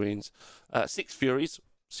just screens, 6 Furies.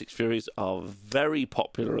 6 Furies are very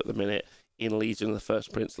popular at the minute in Legion of the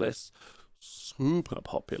First Prince lists. Super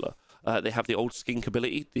popular. They have the old skink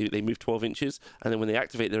ability. They move 12 inches, and then when they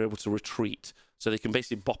activate, they're able to retreat. So they can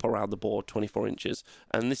basically bop around the board 24 inches.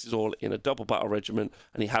 And this is all in a double battle regiment,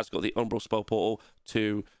 and he has got the Umbral Spell Portal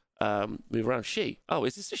to move around. Oh,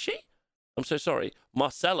 is this a she? I'm so sorry.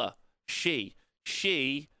 Marcella.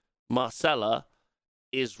 Marcella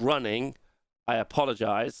is running. I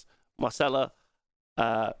apologize. Marcella,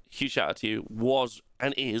 huge shout out to you, was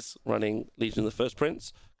and is running Legion of the First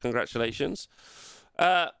Prince. Congratulations.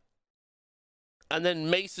 And then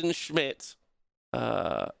Mason Schmidt.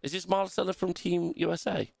 Is this Marcella from Team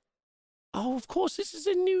USA? Oh, of course, this is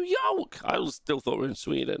in New York. I still thought we were in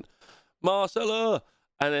Sweden. Marcella.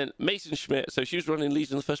 And then Mason Schmidt. So she was running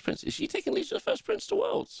Legion of the First Prince. Is she taking Legion of the First Prince to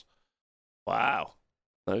Worlds? Wow.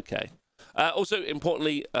 Okay. Also,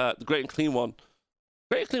 importantly, the Great and Clean One.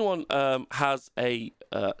 Great and Clean One has a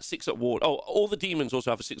 6-up ward. Oh, all the demons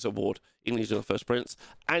also have a 6-up ward in Legion of the First Prince.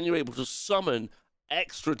 And you're able to summon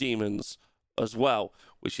extra demons as well,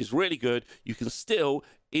 which is really good. You can still,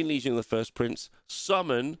 in Legion of the First Prince,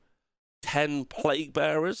 summon 10 Plague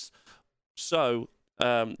Bearers. So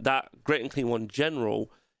that Great and Clean One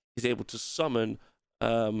general is able to summon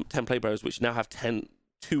 10 Plague Bearers, which now have 2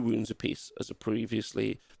 wounds apiece, as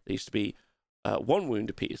previously they used to be 1 wound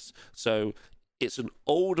apiece. So it's an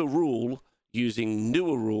older rule using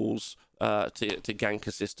newer rules to gank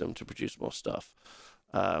a system to produce more stuff.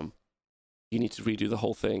 You need to redo the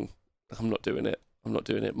whole thing. I'm not doing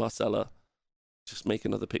it. Marcella, just make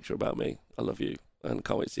another picture about me. I love you and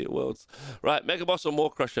can't wait to see it at Worlds. Right, Mega Boss or Maw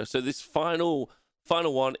Crusher. So this final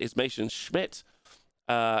one is Mason Schmidt.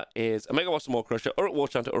 Is a Mega Boss or Maw Crusher, or a War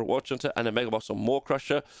Chanter, and a Mega Boss or Maw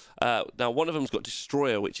Crusher. Now, one of them's got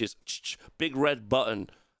Destroyer, which is big red button.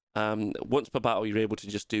 Once per battle, you're able to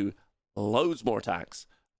just do loads more attacks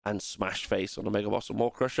and smash face on a Mega Boss or Maw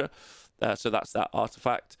Crusher. So that's that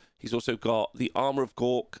artifact. He's also got the Armor of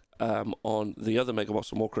Gork on the other Mega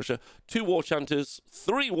Boss or Maw Crusher. 3 War Chanters,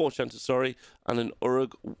 and an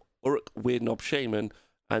Uruk Weird Knob Shaman,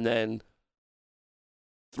 and then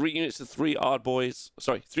 3 units of 3 3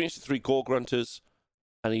 units of 3 Gore Grunters,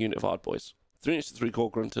 and a unit of Hard Boys. 3 units of 3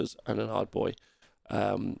 Gore Grunters and an Hard Boy.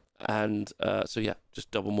 So yeah,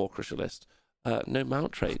 just double Maw Crusher list. No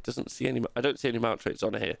mount trait. I don't see any mount traits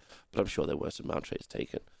on here, but I'm sure there were some mount traits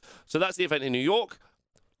taken. So that's the event in New York.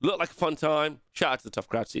 Looked like a fun time. Shout out to the tough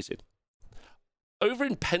crowd. See you soon. Over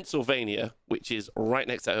in Pennsylvania, which is right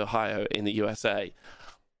next to Ohio in the USA,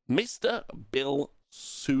 Mr. Bill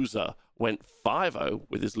Souza went 5-0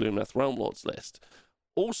 with his Lumineth Realm Lords list.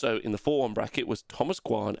 Also in the 4-1 bracket was Thomas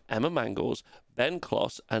Guan, Emma Mangles, Ben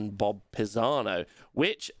Kloss, and Bob Pisano,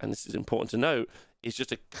 which, and this is important to note, is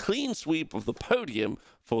just a clean sweep of the podium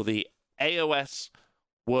for the AOS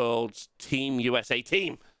Worlds Team USA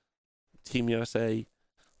team. Team USA,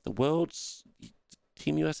 the Worlds,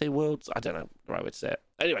 Team USA Worlds, I don't know the right way to say it.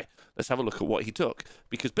 Anyway, let's have a look at what he took,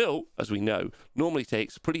 because Bill, as we know, normally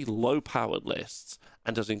takes pretty low-powered lists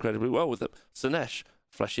and does incredibly well with them. Sinesh,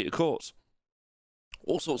 Flesh Eater Courts,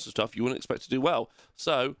 all sorts of stuff you wouldn't expect to do well.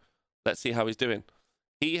 So, let's see how he's doing.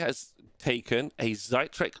 He has taken a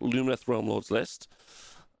Zytrek Lumineth Realm Lords list,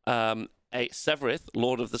 a Severith,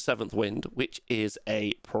 Lord of the Seventh Wind, which is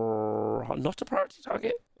not a priority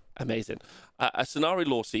target. Amazing. A Scenari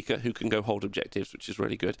Law Seeker who can go hold objectives, which is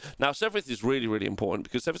really good. Now, Severith is really, really important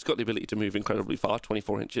because Severith's got the ability to move incredibly far,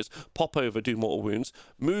 24 inches, pop over, do mortal wounds,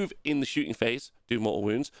 move in the shooting phase, do mortal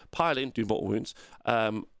wounds, pile in, do mortal wounds,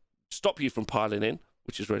 stop you from piling in,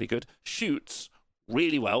 which is really good, shoots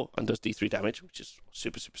really well and does D3 damage, which is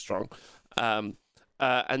super, super strong. And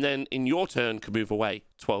then in your turn can move away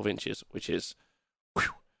 12 inches, which is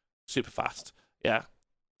super fast. Yeah.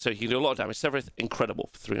 So he can do a lot of damage. Severith, incredible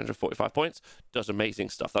for 345 points. Does amazing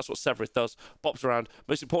stuff. That's what Severith does. Bops around.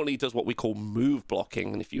 Most importantly, he does what we call move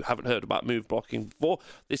blocking. And if you haven't heard about move blocking before,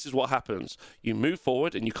 this is what happens. You move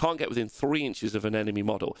forward and you can't get within 3 inches of an enemy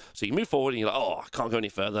model. So you move forward and you're like, oh, I can't go any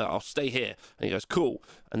further. I'll stay here. And he goes, cool.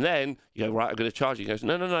 And then you go, right, I'm going to charge you. He goes,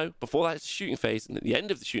 no, no, no. Before that shooting phase, and at the end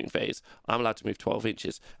of the shooting phase, I'm allowed to move 12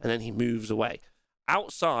 inches. And then he moves away.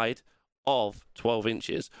 Outside of 12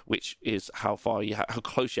 inches, which is how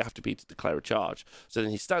close you have to be to declare a charge. So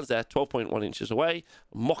then he stands there 12.1 inches away,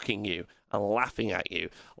 mocking you and laughing at you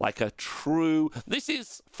like a true... This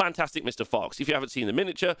is fantastic, Mr. Fox. If you haven't seen the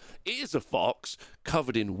miniature, it is a fox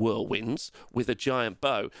covered in whirlwinds with a giant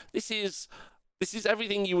bow. This is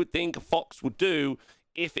everything you would think a fox would do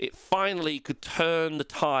if it finally could turn the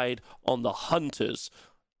tide on the hunters.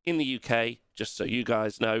 In the UK, just so you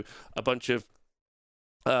guys know, a bunch of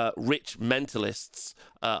rich mentalists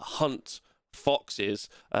hunt foxes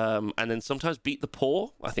and then sometimes beat the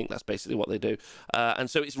poor. I think that's basically what they do. And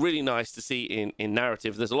so it's really nice to see in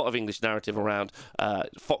narrative. There's a lot of English narrative around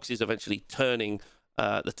foxes eventually turning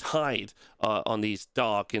the tide on these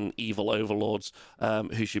dark and evil overlords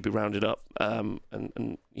who should be rounded up and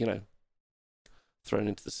you know, thrown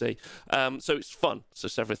into the sea. So it's fun. So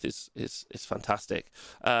Severith is fantastic.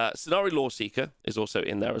 Scenario Law Seeker is also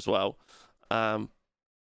in there as well.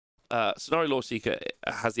 Scenario Law Seeker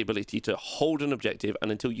has the ability to hold an objective, and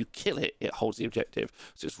until you kill it, it holds the objective.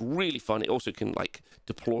 So it's really fun. It also can like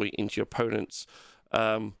deploy into your opponent's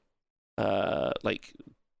like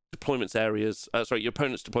deployments areas. Your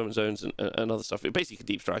opponent's deployment zones and other stuff. It basically can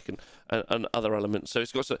deep strike and other elements. So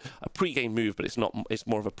it's got a pre-game move, but it's not. It's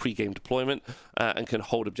more of a pre-game deployment and can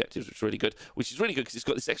hold objectives, which is really good. Which is really good because it's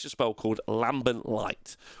got this extra spell called Lambent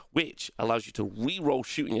Light, which allows you to re-roll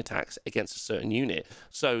shooting attacks against a certain unit.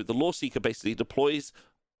 So the Law Seeker basically deploys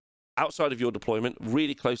outside of your deployment,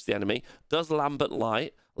 really close to the enemy. Does Lambent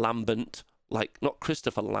Light, Lambent, like not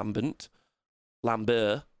Christopher Lambert,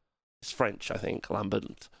 Lambert. It's French, I think.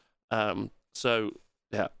 Lambent. So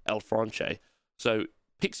yeah, El Franche. So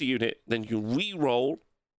picks a unit, then you re-roll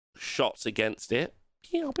shots against it,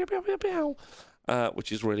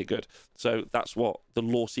 which is really good. So that's what the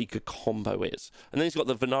Law Seeker combo is. And then he's got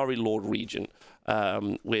the Venari Lord Regent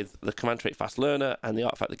with the Command Trait Fast Learner and the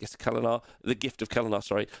Artifact, the Gift of Kelenar.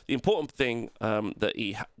 Sorry, the important thing that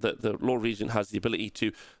the Lord Regent has the ability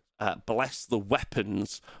to bless the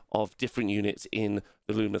weapons of different units in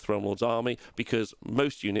the Lunar Throne Lord's army, because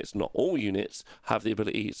most units, not all units, have the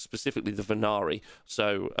ability, specifically the Venari,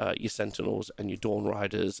 so your Sentinels and your Dawn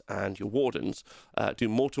Riders and your Wardens, do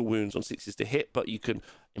mortal wounds on 6s to hit, but you can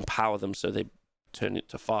empower them so they turn it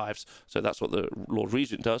to 5s. So that's what the Lord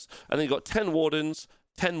Regent does. And then you've got 10 Wardens,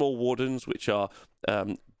 10 more Wardens, which are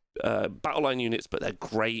battle line units, but they're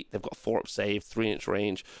great. They've got 4-up save, 3-inch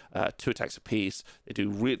range, 2 attacks apiece. They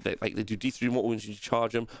do they do D3 mortal wounds when you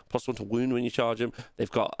charge them, +1 to wound when you charge them.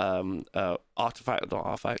 They've got realm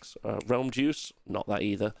juice, not that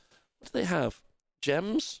either. What do they have?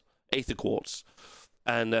 Gems, Aether Quartz,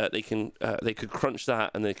 and they could crunch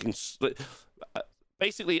that, and they can split.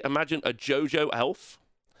 Basically, imagine a JoJo elf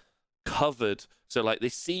covered. So like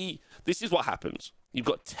this is what happens. You've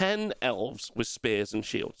got 10 elves with spears and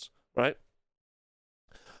shields, right?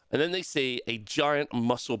 And then they see a giant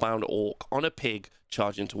muscle-bound orc on a pig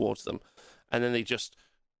charging towards them. And then they just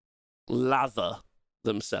lather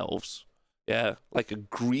themselves. Yeah, like a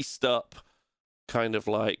greased-up kind of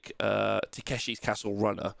like Takeshi's Castle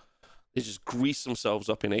runner. They just grease themselves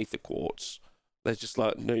up in Aether Quartz. They're just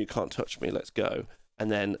like, no, you can't touch me, let's go. And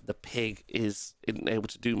then the pig isn't able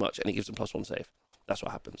to do much, and it gives them +1 save. That's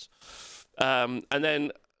what happens. And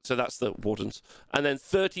then, so that's the Wardens. And then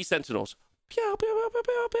 30 Sentinels. Pew, pew, pew,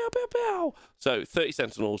 pew, pew, pew, pew. So 30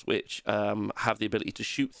 Sentinels, which have the ability to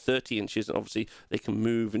shoot 30 inches. And obviously, they can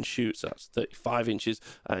move and shoot. So that's 35 inches.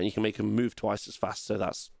 And you can make them move twice as fast. So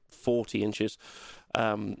that's 40 inches.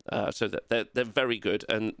 So that they're very good.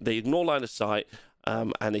 And they ignore line of sight.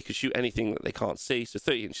 And they can shoot anything that they can't see. So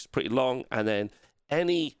 30 inches is pretty long. And then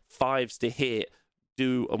any 5s to hit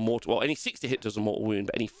do a mortal, well, any 6 to hit does a mortal wound,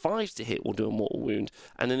 but any 5s to hit will do a mortal wound.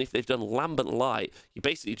 And then if they've done Lambent Light, you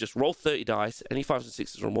basically just roll 30 dice, any 5s and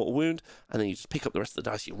 6s are a mortal wound, and then you just pick up the rest of the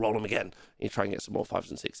dice, you roll them again, and you try and get some more 5s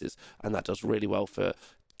and 6s, and that does really well for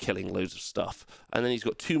killing loads of stuff. And then he's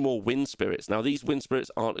got 2 more Wind Spirits. Now, these Wind Spirits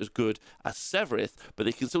aren't as good as Severith, but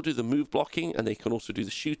they can still do the move blocking, and they can also do the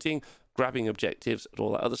shooting, grabbing objectives, and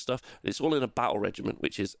all that other stuff. And it's all in a battle regiment,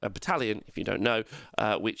 which is a battalion, if you don't know,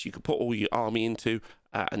 which you can put all your army into,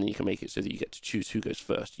 and then you can make it so that you get to choose who goes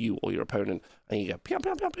first, you or your opponent, and you go pew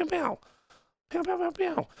pew pew pew pew, pew pew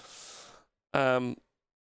pew pew.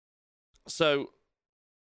 So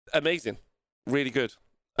amazing, really good.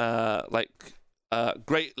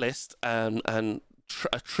 Great list and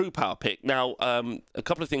a true power pick. Now, a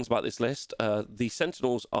couple of things about this list. The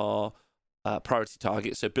Sentinels are priority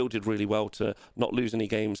targets, so Bill did really well to not lose any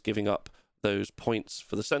games giving up those points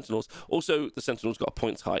for the Sentinels. Also, the Sentinels got a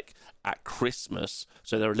points hike at Christmas,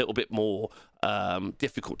 so they're a little bit more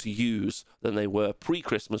difficult to use than they were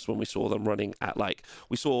pre-Christmas when we saw them running at, like,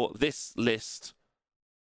 we saw this list,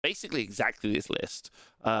 basically exactly this list,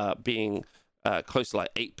 being close to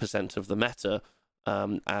like 8% of the meta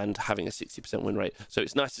and having a 60% win rate. So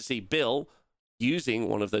it's nice to see Bill using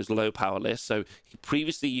one of those low power lists. So he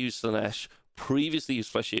previously used Slanesh, previously used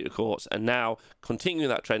Flesh Eater Courts, and now continuing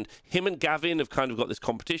that trend. Him and Gavin have kind of got this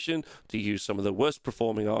competition to use some of the worst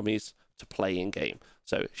performing armies to play in game.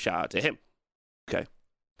 So shout out to him. Okay.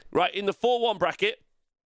 Right, in the 4-1 bracket,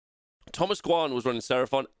 Thomas Guan was running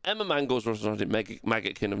Seraphon, Emma Mangles was running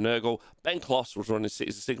Maggotkin of Nurgle, Ben Kloss was running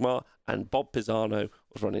Cities of Sigmar, and Bob Pisano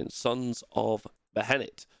was running Sons of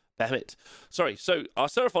Behemoth. Sorry, so our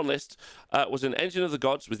Seraphon list was an Engine of the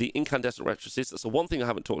Gods with the Incandescent Rectrices. That's the one thing I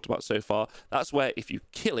haven't talked about so far. That's where if you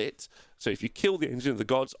kill it, so if you kill the Engine of the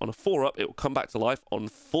Gods on a 4-up, it will come back to life on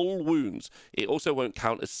full wounds. It also won't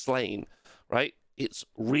count as slain, right? It's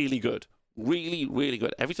really good. Really, really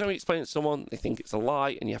good. Every time you explain it to someone, they think it's a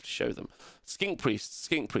lie, and you have to show them. Skink Priest,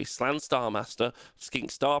 Slan Star Master,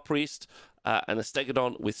 Skink Star Priest, and a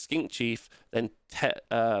Stegodon with Skink Chief.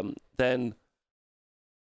 Then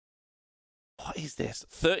what is this?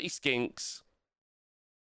 30 Skinks,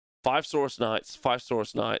 5 Saurus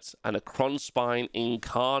Knights, and a Kronspine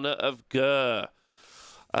Incarnate of Gur.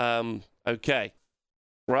 Okay,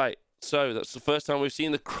 right. So that's the first time we've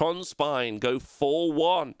seen the Kronspine go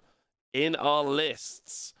 4-1 in our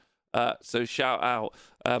lists. So shout out.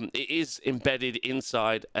 It is embedded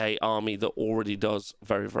inside a army that already does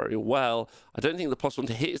very, very well. I don't think the +1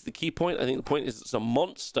 to hit is the key point. I think the point is it's a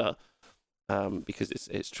monster, because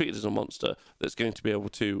it's treated as a monster that's going to be able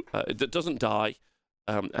to, that doesn't die,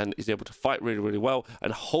 and is able to fight really, really well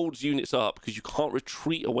and holds units up because you can't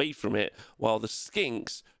retreat away from it while the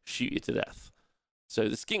Skinks shoot you to death. So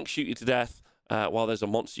the Skinks shoot you to death while there's a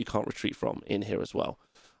monster you can't retreat from in here as well.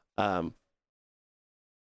 So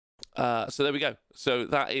there we go. So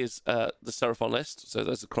that is the Seraphon list. So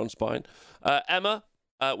there's the Kronspine. Emma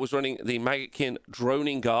was running the Maggotkin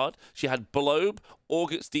Droning Guard. She had Blobe,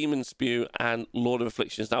 Augut's Demon Spew, and Lord of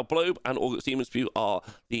Afflictions. Now, Blobe and Augut's Demon Spew are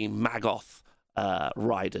the Maggoth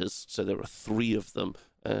riders. So there are 3 of them.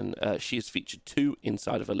 And she has featured 2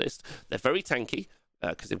 inside of her list. They're very tanky,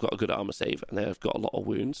 because they've got a good armor save and they've got a lot of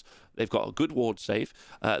wounds. They've got a good ward save.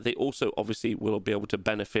 They also obviously will be able to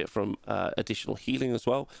benefit from additional healing as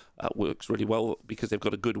well. Works really well because they've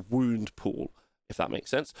got a good wound pool, if that makes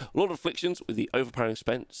sense. Lord of Afflictions with the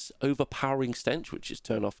overpowering stench, which is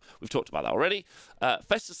turn off. We've talked about that already.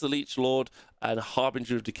 Festus the Leech Lord and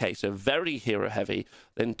Harbinger of Decay, so very hero heavy.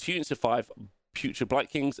 Then 2 units of 5 Putrid Blight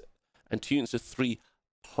Kings and 2 units of 3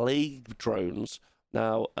 Plague Drones.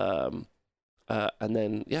 Now, and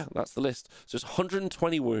then, yeah, that's the list. So it's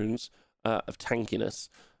 120 wounds of tankiness,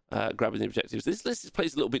 grabbing the objectives. This list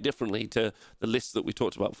plays a little bit differently to the list that we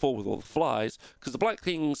talked about before with all the flies, because the Black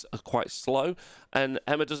Kings are quite slow, and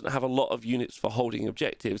Emma doesn't have a lot of units for holding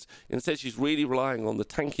objectives. Instead, she's really relying on the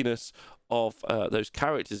tankiness of those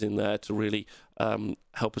characters in there to really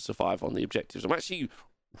help her survive on the objectives. I'm actually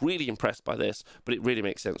really impressed by this, but it really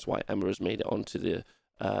makes sense why Emma has made it onto the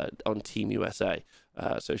on Team USA.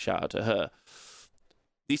 So shout out to her.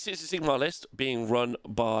 The Cities of Sigmar list being run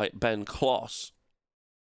by Ben Kloss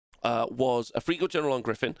was a Free-Guild General on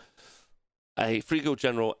Griffin, a Free-Guild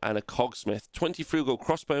General and a Cogsmith, 20 Free-Guild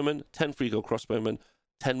Crossbowmen, 10 Free-Guild Crossbowmen,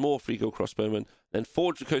 10 more Free-Guild Crossbowmen, then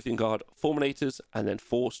 4 Dracothian Guard Fulminators, and then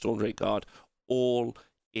 4 Stormdrake Guard, all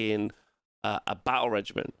in a battle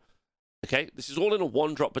regiment. Okay, this is all in a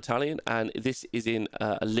 1-drop battalion, and this is in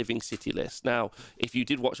a Living City list. Now, if you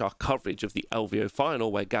did watch our coverage of the LVO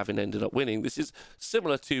final where Gavin ended up winning, this is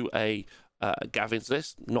similar to a Gavin's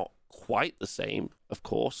list, not quite the same, of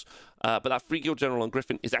course, but that Free Guild General on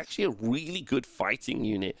Griffin is actually a really good fighting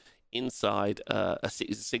unit inside a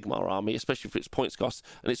Cities of Sigmar army, especially for its points cost,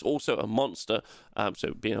 and it's also a monster,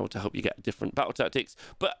 so being able to help you get different battle tactics.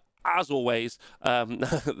 But as always,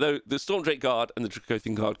 the Stormdrake Guard and the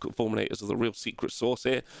Dracothian Guard Fulminators are the real secret sauce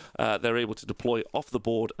here. They're able to deploy off the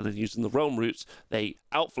board, and then using the realm routes, they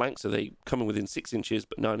outflank, so they come in within 6 inches,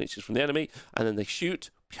 but 9 inches from the enemy, and then they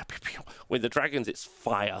shoot. With the dragons, it's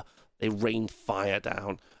fire. They rain fire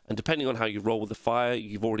down, and depending on how you roll with the fire,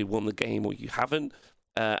 you've already won the game or you haven't,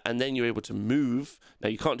 and then you're able to move. Now,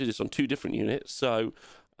 you can't do this on 2 different units, so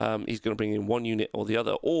he's going to bring in 1 unit or the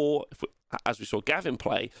other, or if as we saw Gavin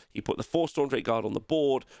play, he put the 4 Stormdrake Guard on the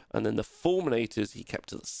board, and then the Fulminators he kept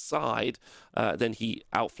to the side. Then he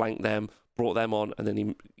outflanked them, brought them on, and then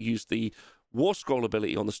he used the War Scroll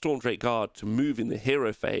ability on the Stormdrake Guard to move in the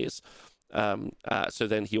hero phase. So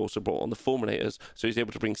then he also brought on the Fulminators. So he's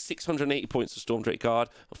able to bring 680 points of Stormdrake Guard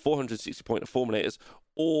and 460 points of Fulminators,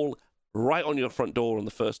 all right on your front door on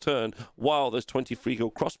the first turn, while those 20 Free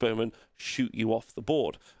Guild Crossbowmen shoot you off the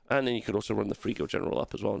board. And then you could also run the Free Guild General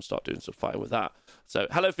up as well and start doing some fighting with that. So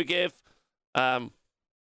hello, Forgive. Really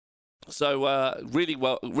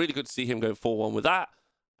good to see him go 4-1 with that.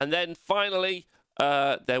 And then finally,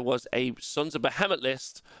 there was a Sons of Behemoth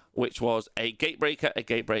list, which was a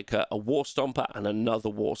Gatebreaker, a War Stomper, and another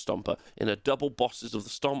War Stomper in a double Bosses of the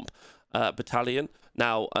Stomp battalion.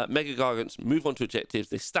 Now, Mega Gargants move on to objectives,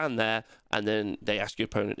 they stand there, and then they ask your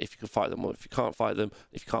opponent if you can fight them or if you can't fight them.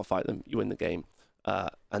 If you can't fight them, you win the game,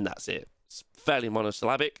 and that's it. It's fairly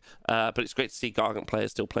monosyllabic, but it's great to see Gargant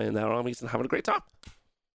players still playing their armies and having a great time.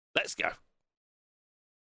 Let's go.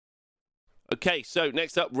 Okay, so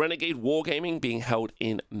next up, Renegade Wargaming being held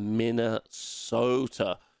in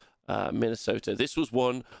Minnesota. This was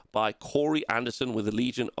won by Corey Anderson with the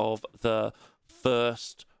Legion of the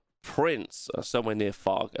First Prince, somewhere near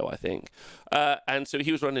Fargo, I think. And so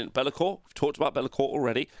he was running Be'lakor. We've talked about Be'lakor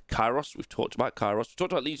already. Kairos, we've talked about Kairos. We've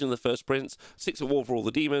talked about Legion of the First Prince. 6 of War for all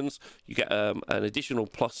the demons. You get an additional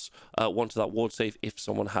 +1 to that ward save if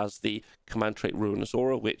someone has the command trait Ruinous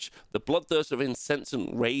Aura, which the Bloodthirst of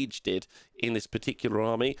Incessant Rage did in this particular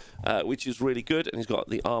army, which is really good. And he's got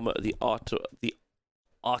the armor, the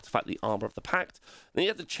artifact, the Armor of the Pact. And then you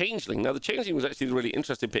have the Changeling. Now, the Changeling was actually the really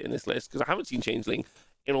interesting bit in this list, because I haven't seen Changeling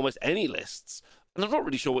in almost any lists, and I'm not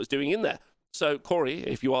really sure what it's doing in there. So, Corey,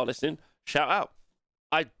 if you are listening, shout out.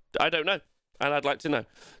 I don't know, and I'd like to know.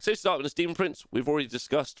 So, start with the Demon Prince. We've already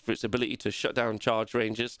discussed for its ability to shut down charge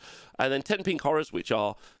ranges, and then 10 Pink Horrors, which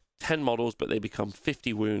are 10 models, but they become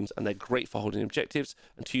 50 wounds, and they're great for holding objectives,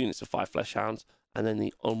 and 2 units of 5 Flesh Hounds, and then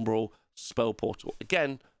the Umbral Spell Portal.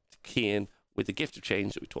 Again, to key in with the Gift of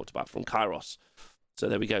Change that we talked about from Kairos. So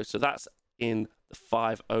there we go. So that's in the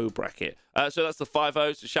 5-0 bracket. So that's the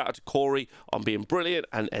 5-0. So shout out to Corey on being brilliant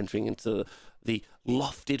and entering into the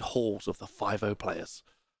lofted halls of the 5-0 players.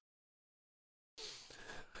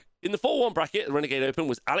 In the 4-1 bracket, the Renegade Open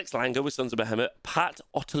was Alex Langer with Sons of Behemoth, Pat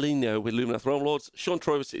Ottolino with Lumineth Realm Lords, Sean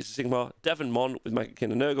Troy with Cities of Sigmar, Devon Mon with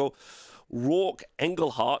Megakin and Nurgle, Rourke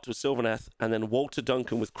Engelhart with Sylvaneth, and then Walter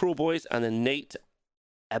Duncan with Cruel Boys, and then Nate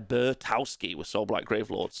Ebertowski with Soulblight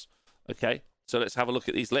Gravelords. Okay, so let's have a look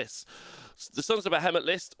at these lists. The Sons of Behemoth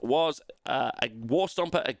list was a War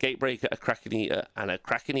Stomper, a Gatebreaker, a Kraken Eater, and a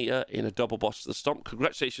Kraken Eater in a double Boss to the Stomp.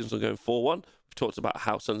 Congratulations on going 4-1. We've talked about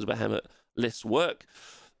how Sons of Behemoth lists work.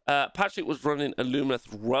 Patrick was running a Lumineth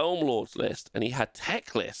Realm Lords list, and he had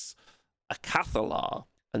tech lists, a Cathalar,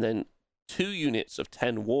 and then 3 units of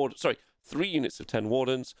 10 Wardens,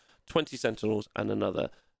 20 Sentinels, and another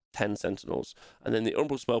 10 Sentinels, and then the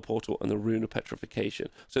Umbral Spell Portal and the Rune of Petrification.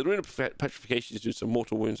 So the Rune of Petrification is doing some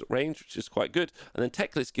mortal wounds at range, which is quite good, and then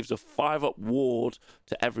Techlist gives a 5-up ward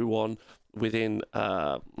to everyone within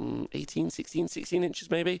 16 inches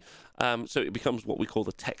maybe. So it becomes what we call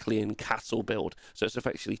the Techlian Castle build. So it's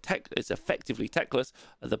effectively Techless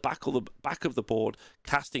at the back of the board,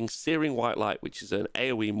 casting Searing White Light, which is an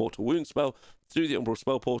AoE mortal wound spell, through the Umbral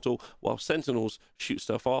Spell Portal, while Sentinels shoot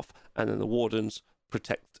stuff off, and then the Wardens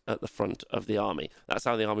protect at the front of the army. That's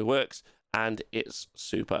how the army works, and it's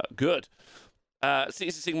super good.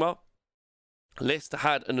 Cities of Sigmar list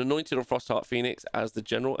had an Anointed or Frostheart Phoenix as the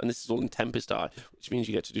general, and this is all in Tempest Eye, which means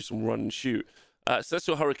you get to do some run and shoot.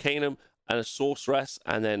 Celestial Hurricaneum and a Sorceress,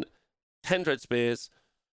 and then 10 Dread Spears,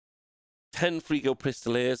 10 Free Guild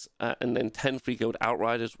Pistoliers, and then 10 Free Guild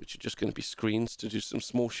Outriders, which are just going to be screens to do some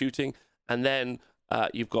small shooting. And then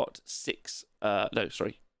you've got 4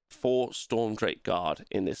 Stormdrake Guard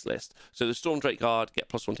in this list. So the Stormdrake Guard get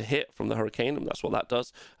 +1 to hit from the Hurricane, and that's what that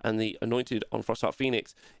does. And the Anointed on Frostheart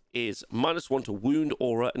Phoenix is -1 to wound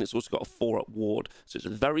aura, and it's also got a 4-up ward. So it's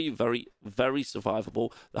very, very, very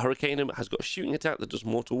survivable. The Hurricane has got a shooting attack that does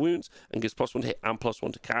mortal wounds and gives +1 to hit and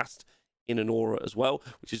 +1 to cast in an aura as well,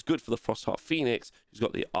 which is good for the Frostheart Phoenix, who's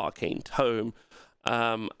got the Arcane Tome.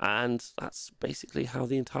 And that's basically how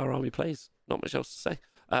the entire army plays. Not much else to say.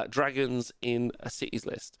 Dragons in a cities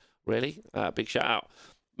list, really. Big shout out.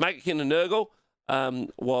 Magakin and Nurgle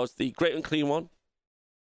was the Great and Clean one.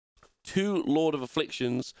 2 Lord of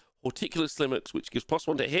Afflictions, Horticulous Slimmux, which gives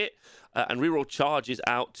 +1 to hit, and reroll charges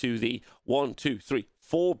out to the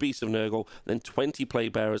 4 Beasts of Nurgle, then 20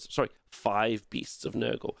 Plague Bearers, 5 Beasts of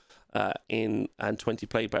Nurgle. and 20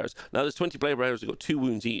 plague bearers. Now there's 20 plague bearers, they've got 2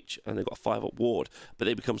 wounds each, and they've got 5 up ward, but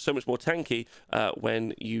they become so much more tanky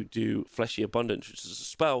when you do Fleshy Abundance, which is a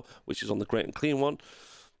spell which is on the Great and Clean one,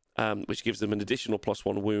 which gives them an additional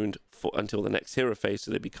 +1 wound until the next hero phase,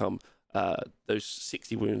 so they become those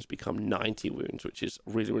 60 wounds become 90 wounds, which is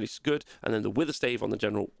really, really good. And then the Wither Stave on the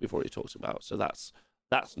general we've already talked about, so that's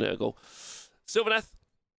Nurgle. Sylvaneth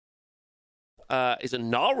is a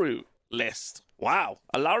Naru list. Wow.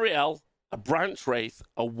 A Lariel, a Branch Wraith,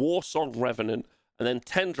 a Warsong Revenant, and then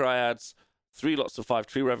 10 Dryads, 3 lots of 5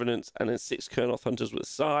 Tree Revenants, and then 6 Kurnoth Hunters with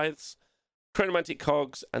Scythes, Chronomantic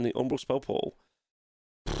Cogs, and the Umbral Spell Portal.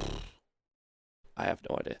 I have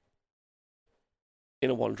no idea. In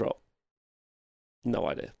a 1-drop. No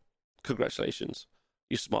idea. Congratulations.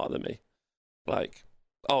 You're smarter than me. Like,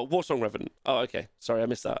 oh, Warsong Revenant. Oh, okay. Sorry, I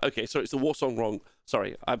missed that. Okay, sorry, it's the Warsong wrong.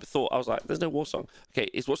 Sorry, I was like, there's no Warsong. Okay,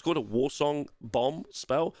 it's what's called a Warsong Bomb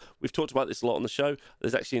spell. We've talked about this a lot on the show.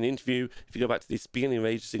 There's actually an interview. If you go back to this beginning of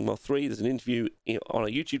Age of Sigmar 3, there's an interview on our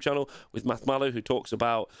YouTube channel with Matt Mallow who talks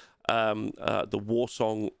about the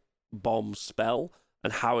Warsong Bomb spell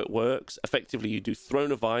and how it works. Effectively, you do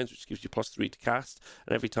Throne of Vines, which gives you +3 to cast,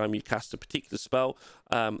 and every time you cast a particular spell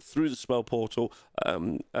through the spell portal,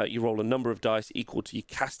 you roll a number of dice equal to your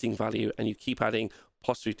casting value, and you keep adding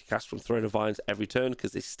 +3 to cast from Throne of Vines every turn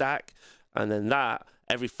because they stack, and then that,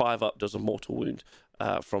 every 5 up does a mortal wound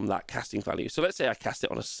from that casting value. So let's say I cast it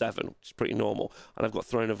on a 7, which is pretty normal, and I've got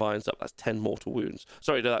Throne of Vines up, that's 10 mortal wounds.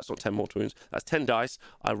 Sorry, no, that's not 10 mortal wounds, that's 10 dice.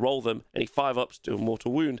 I roll them, any 5 ups do a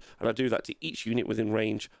mortal wound, and I do that to each unit within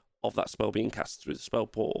range of that spell being cast through the spell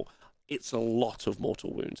portal. It's a lot of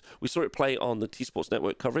mortal wounds. We saw it play on the T-Sports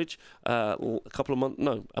Network coverage about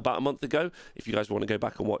a month ago, if you guys want to go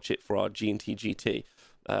back and watch it for our G&T GT,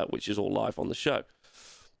 which is all live on the show.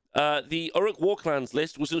 The Uruk Warclans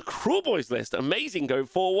list was a Cruel Boys list. Amazing, going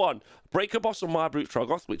 4-1. Breaker Boss on Mybrute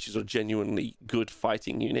Troggoth, which is a genuinely good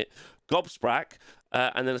fighting unit. Gobsprak,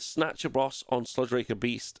 and then a Snatcher Boss on Sludgeraker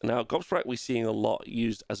Beast. Now, Gobsprak we're seeing a lot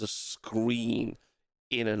used as a screen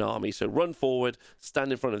in an army. So run forward,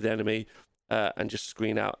 stand in front of the enemy, and just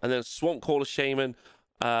screen out. And then Swamp Caller Shaman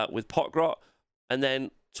with Potgrot, and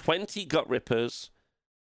then 20 Gut Rippers,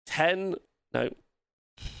 10... No...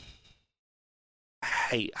 I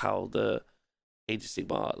hate how the Age of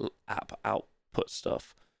Sigmar app outputs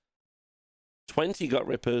stuff. 20 Gut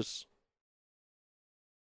Rippers.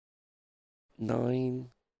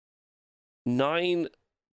 9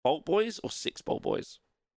 Bolt Boys or 6 Bolt Boys?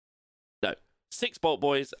 No. 6 Bolt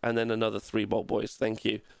Boys and then another 3 Bolt Boys. Thank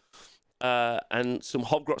you. And some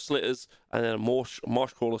Hobgrot Slitters, and then a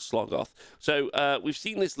Marshcrawler Sloggoth. So we've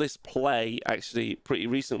seen this list play, actually, pretty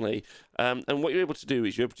recently. And what you're able to do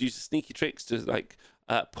is you're able to use the sneaky tricks to, like,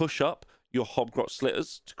 push up your Hobgrot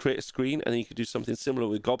Slitters to create a screen, and then you can do something similar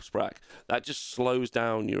with Gobsprak. That just slows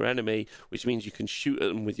down your enemy, which means you can shoot at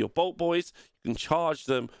them with your Bolt Boys, you can charge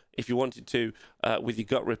them, if you wanted to, with your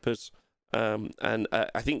Gut Rippers. And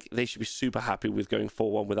I think they should be super happy with going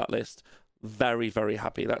 4-1 with that list. Very, very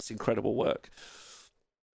happy. That's incredible work.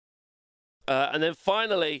 And then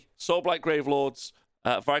finally, Soulblight Gravelords,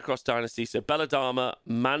 Vycross Dynasty. So Belladama,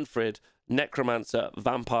 Manfred, Necromancer,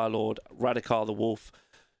 Vampire Lord, Radikar the Wolf,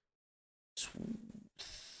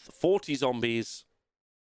 40 zombies,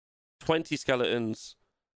 20 skeletons,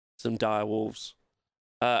 some direwolves,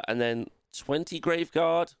 and then 20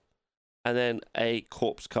 Graveguard, and then a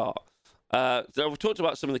Corpse Cart. So we've talked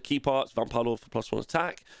about some of the key parts. Vampire Lord for +1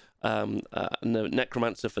 attack, and the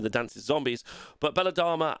Necromancer for the Dances Zombies, but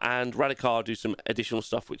Belladama and Radikar do some additional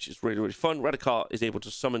stuff which is really, really fun. Radikar is able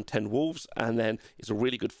to summon 10 wolves, and then is a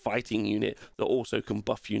really good fighting unit that also can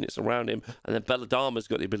buff units around him, and then Belladama's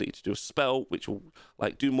got the ability to do a spell which will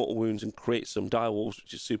like do mortal wounds and create some direwolves,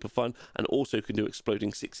 which is super fun, and also can do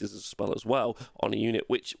exploding sixes as a spell as well on a unit,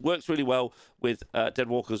 which works really well with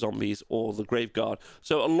Deadwalker Zombies or the Graveguard.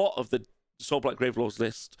 So a lot of the Soulblight Gravelords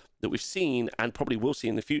list that we've seen and probably will see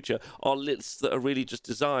in the future are lists that are really just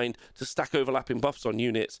designed to stack overlapping buffs on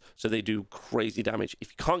units so they do crazy damage. If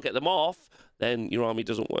you can't get them off, then your army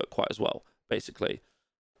doesn't work quite as well, basically.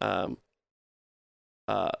 Yeah.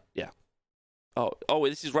 Oh,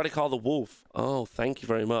 this is Radikar the Wolf. Oh, thank you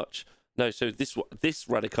very much. No, so this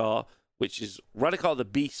Radikar, which is Radikar the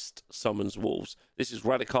Beast, summons wolves. This is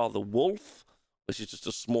Radikar the Wolf, which is just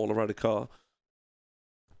a smaller Radikar.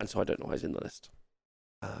 And so I don't know why he's in the list.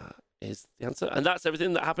 Is the answer. And that's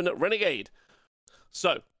everything that happened at Renegade.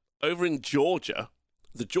 So, over in Georgia,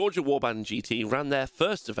 the Georgia Warband GT ran their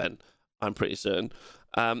first event, I'm pretty certain.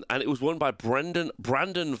 And it was won by Brandon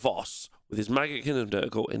Voss with his Magic Kingdom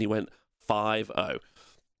Nurgle, and he went 5-0.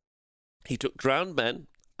 He took Drowned Men,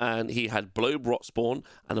 and he had Blobe Rotspawn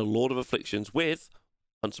and a Lord of Afflictions with,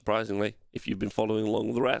 unsurprisingly, if you've been following along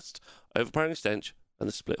with the rest, Overpowering Stench and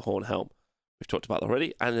the Split Horn Helm. We've talked about that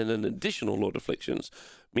already. And then an additional Lord of Afflictions,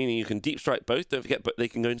 meaning you can Deep Strike both. Don't forget, but they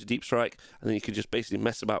can go into Deep Strike, and then you can just basically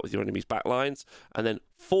mess about with your enemy's back lines. And then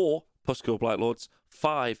 4 Puskil Blight Lords,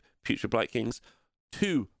 5 Putrid Blight Kings,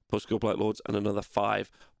 2 Puskil Blight Lords, and another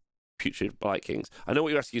 5 Putrid Blight Kings. I know what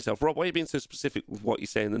you're asking yourself, Rob, why are you being so specific with what you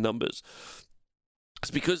say in the numbers? It's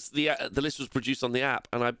because the list was produced on the app,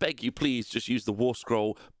 and I beg you, please just use the War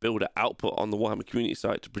Scroll Builder output on the Warhammer community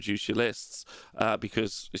site to produce your lists,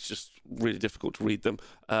 because it's just really difficult to read them.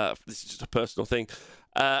 This is just a personal thing.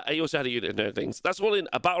 And he also had a unit of no things. That's all in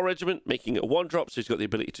a Battle Regiment, making it a 1-drop, so he's got the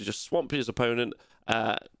ability to just swamp his opponent,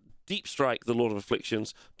 Deep Strike the Lord of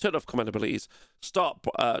Afflictions, turn off command abilities, start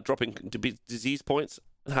dropping disease points,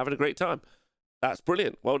 and having a great time. That's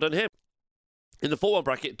brilliant. Well done him. In the 4-1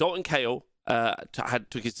 bracket, Dalton Kale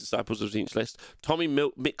took his Disciples of Tzeentch list. Tommy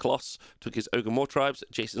Miklos took his Ogre Tribes.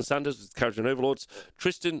 Jason Sanders with his Carriage Overlords.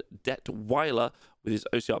 Tristan Detweiler with his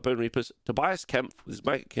OCR Bone Reapers. Tobias Kempf with his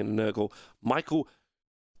Magic and Nurgle. Michael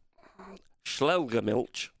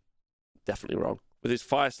Schlelgermilch, definitely wrong, with his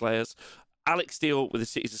Fire Slayers. Alex Steele with his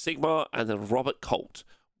Cities of Sigmar. And then Robert Colt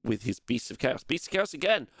with his Beasts of Chaos. Beasts of Chaos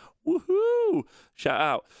again. Woohoo! Shout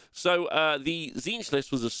out. So the Tzeentch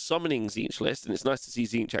list was a summoning Tzeentch list, and it's nice to see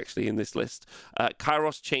Tzeentch actually in this list.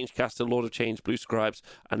 Kairos, Changecaster, Lord of Change, Blue Scribes,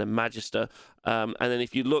 and a Magister. And then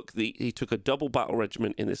if you look, he took a double battle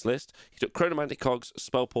regiment in this list. He took Chronomantic Cogs,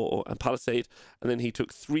 Spell Portal, and Palisade. And then he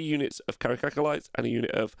took 3 units of Carrick Acolytes and a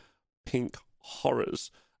unit of Pink Horrors.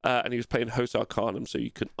 And he was playing Host Arcanum, so you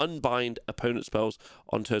can unbind opponent spells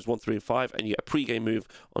on turns 1, 3, and 5, and you get a pre-game move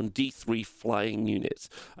on D3 flying units.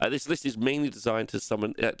 This list is mainly designed to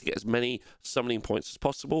summon to get as many summoning points as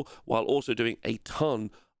possible, while also doing a ton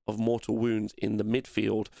of mortal wounds in the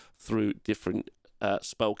midfield through different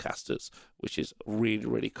spellcasters, which is really,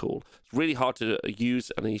 really cool. It's really hard to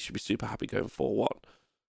use, and you should be super happy going 4-1.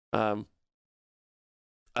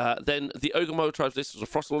 Then the Ogre Tribes list was a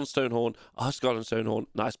Frostalon Stonehorn, a Huskarl Stonehorn,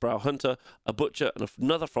 an Icebrow Hunter, a Butcher, and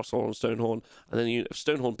another Frostalon Stonehorn, and then a unit of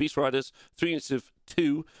Stonehorn Beast Riders, 3 units of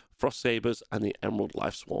 2 Frost Sabers, and the Emerald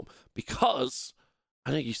Life Swarm. Because,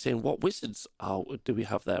 I know you're saying, what wizards do we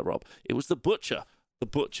have there, Rob? It was the Butcher. The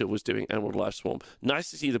Butcher was doing Emerald Life Swarm. Nice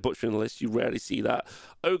to see the Butcher in the list. You rarely see that.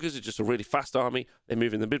 Ogres are just a really fast army. They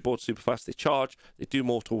move in the midboard super fast. They charge. They do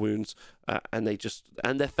mortal wounds, and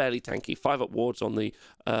they're fairly tanky. 5-up wards on the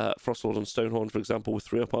Frostlord and Stonehorn, for example, with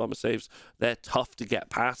 3-up armor saves. They're tough to get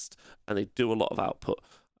past, and they do a lot of output.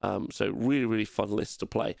 So really, really fun list to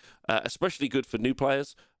play. Especially good for new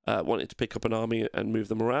players wanting to pick up an army and move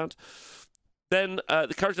them around. Then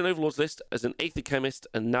the Carriage and Overlords list as an Aether Chemist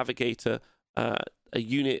and Navigator, a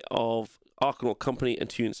unit of Archanaut Company and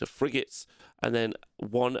 2 units of frigates, and then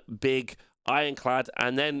 1 big Ironclad,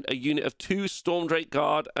 and then a unit of 2 Stormdrake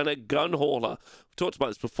Guard and a Gun Hauler. We talked about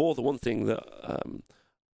this before. The one thing that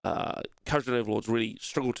Carriage and Overlords really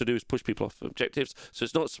struggle to do is push people off objectives, so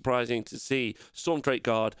it's not surprising to see Stormdrake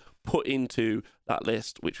Guard put into that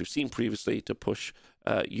list, which we've seen previously, to push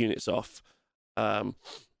units off the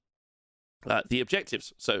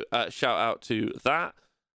objectives. So shout out to that.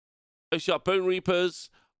 OCR Bone Reapers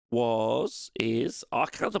is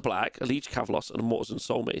Arcana the Black, a Liege Cavalos, and a Mortars and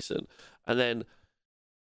Soul Mason. And then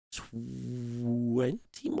 20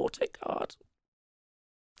 Mortek Guard,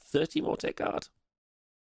 30 Mortek Guard,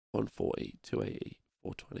 140, 280,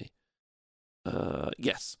 420.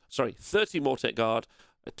 Yes, sorry, 30 Mortek Guard,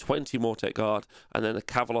 a 20 Mortek Guard, and then a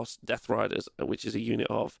Cavalos Death Riders, which is a unit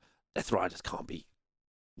of Death Riders. Can't be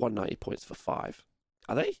 190 points for 5.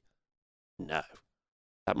 Are they? No.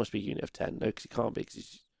 That must be a unit of 10. No, because it can't be.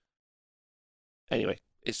 Anyway,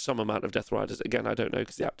 it's some amount of Death Riders. Again, I don't know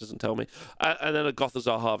because the app doesn't tell me. And then a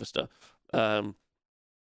Gothazar Harvester. And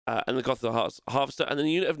the Gothazar Harvester. And then a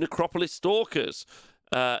unit of Necropolis Stalkers.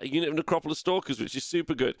 Which is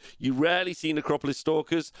super good. You rarely see Necropolis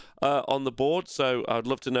Stalkers on the board, so I'd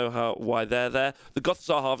love to know why they're there. The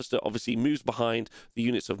Gothazar Harvester obviously moves behind the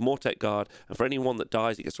units of Mortek Guard, and for anyone that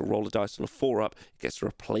dies, it gets to roll a dice on a 4-up, it gets to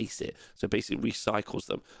replace it, so it basically recycles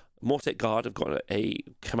them. Mortek Guard have got a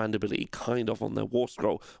command ability kind of on their War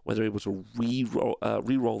Scroll where they're able to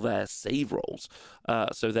re-roll their save rolls,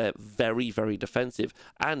 so they're very, very defensive,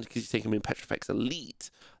 and because you take them in Petrifex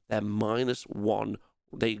Elite, they're -1.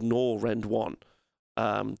 They ignore Rend 1.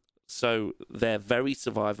 So they're very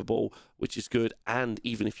survivable, which is good. And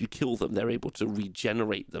even if you kill them, they're able to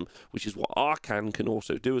regenerate them, which is what Arcan can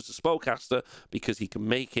also do as a spellcaster, because he can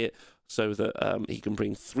make it so that he can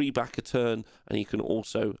bring 3 back a turn, and he can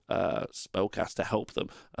also spellcast to help them,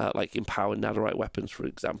 like empower netherite weapons, for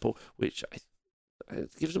example, which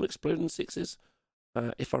gives them exploding 6s,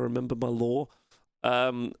 if I remember my lore.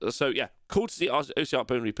 So yeah, cool to see OC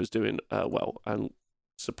Bone Reapers doing well and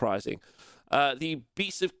surprising. The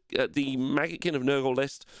Beast of the Maggotkin of Nurgle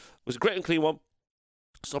list was a great and clean one.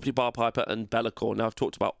 Sloppy Bar Piper and Be'lakor. Now, I've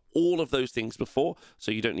talked about all of those things before,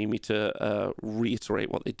 so you don't need me to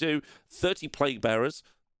reiterate what they do. 30 Plague Bearers.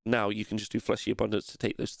 Now, you can just do Fleshy Abundance to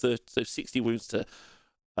take those 60 wounds to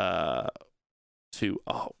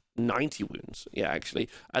 90 wounds. Yeah, actually.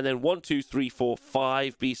 And then 1, 2, 3, 4,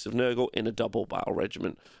 5 Beasts of Nurgle in a double battle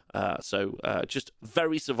regiment. So just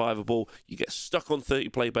very survivable. You get stuck on 30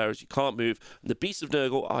 Plague Bearers, you can't move. And the Beasts of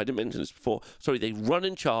Nurgle, I didn't mention this before, sorry, they run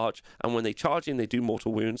and charge, and when they charge in, they do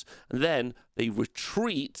mortal wounds. And then they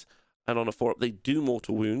retreat, and on a 4-up, they do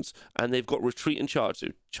mortal wounds, and they've got retreat and charge. So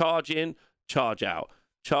charge in, charge out.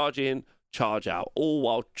 Charge in, charge out. All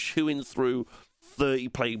while chewing through 30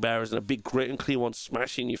 Plague Bearers and a big grit and clean one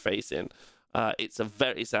smashing your face in. It's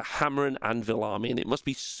a hammer and anvil army, and it must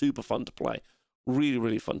be super fun to play. Really,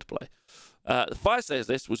 really fun to play. The Fire Slayers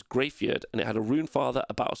list was Greyfjord, and it had a Rune Father,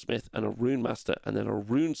 a Battlesmith, and a Rune Master, and then a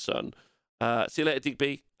Rune Son. See you later,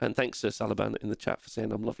 Digby, and thanks to Salaban in the chat for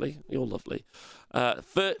saying I'm lovely. You're lovely.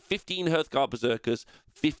 15 Hearthguard Berserkers,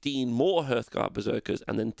 15 more Hearthguard Berserkers,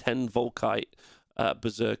 and then 10 Volkite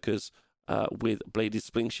Berserkers with bladed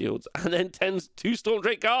spling shields, and then 2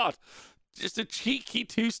 Stormdrake Guard. Just a cheeky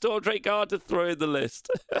 2 Stormdrake Guard to throw in the list.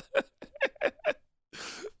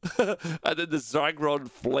 And then the Zagron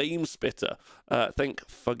Flame Spitter. Thank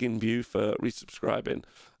fucking Bew for resubscribing.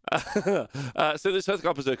 So the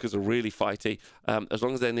Hearthguard Berserkers are really fighty. As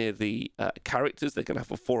long as they're near the characters, they can have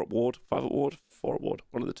a 4-up ward, 5-up ward, 4-up ward,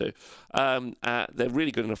 one of the two. They're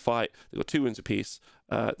really good in a fight. They've got 2 wounds apiece.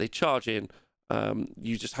 They charge in.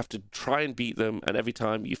 You just have to try and beat them, and every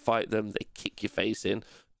time you fight them, they kick your face in.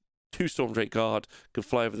 2 Stormdrake Guard can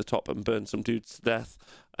fly over the top and burn some dudes to death.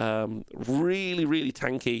 Really, really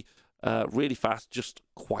tanky, really fast, just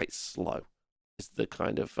quite slow is the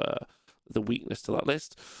kind of the weakness to that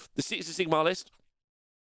list. The Cities of Sigmar list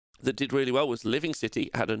that did really well was Living City,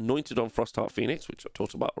 had Anointed on Frostheart Phoenix, which I've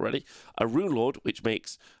talked about already, a Rune Lord, which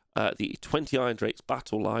makes the 20 Iron Drakes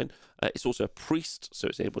battle line. It's also a priest, so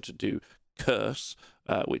it's able to do Curse,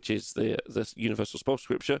 which is the universal spell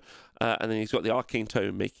scripture, and then he's got the Arcane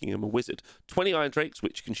Tome, making him a wizard. 20 Iron Drakes,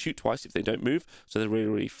 which can shoot twice if they don't move, so they're really,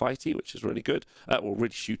 really fighty, which is really good. Well, really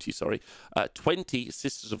shooty, sorry. 20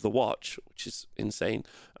 Sisters of the Watch, which is insane.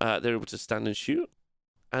 They're able to stand and shoot.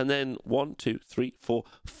 And then 1, 2, 3, 4,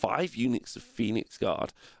 5 units of Phoenix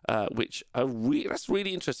Guard, which are that's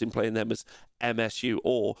really interesting, playing them as MSU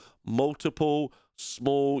or multiple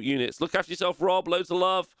small units. Look after yourself, Rob. Loads of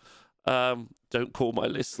love. Don't call my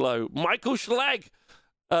list slow. Michael Schlegg.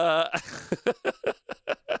 There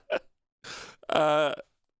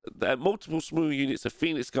are multiple small units of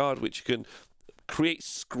Phoenix Guard, which can create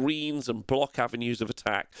screens and block avenues of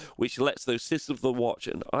attack, which lets those Sisters of the Watch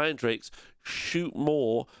and Iron Drakes shoot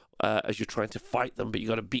more as you're trying to fight them, but you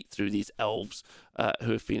got to beat through these elves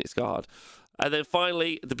who are Phoenix Guard. And then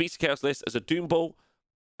finally, the Beast of Chaos list as a Doom Bull,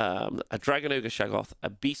 a Dragon Ogre Shaggoth, a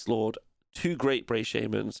Beast Lord, 2 Great Bray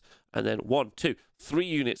Shamans, and then 1, 2, 3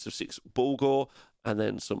 units of 6 Bulgor, and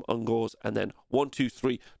then some Ungors, and then 1, 2,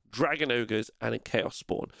 3 Dragon Ogres and a Chaos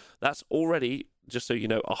Spawn. That's already, just so you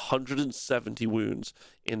know, 170 wounds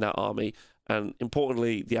in that army, and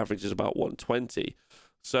importantly, the average is about 120.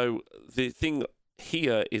 So the thing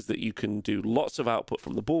here is that you can do lots of output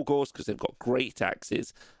from the Bulgors because they've got great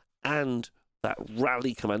axes, and that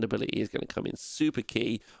rally command ability is going to come in super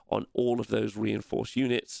key on all of those reinforced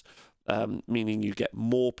units. Meaning you get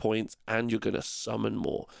more points and you're going to summon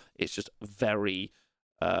more. It's just very,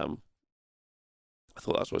 I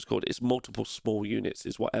thought that's what it's called. It's multiple small units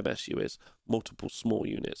is what MSU is. Multiple small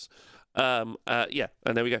units. Yeah,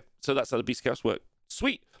 and there we go. So that's how the Beast Chaos work.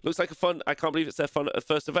 Sweet. Looks like a fun, I can't believe it's their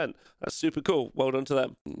first event. That's super cool. Well done to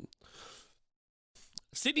them.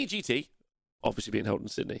 Sydney GT, obviously being held in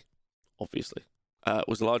Sydney, obviously,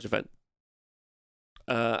 was a large event.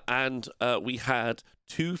 And we had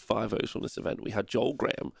 2 5-0s from this event. We had Joel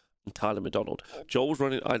Graham and Tyler McDonald. Joel was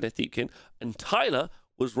running Ideth Deepkin, and Tyler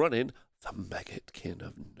was running the Maggotkin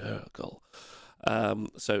of Nurgle.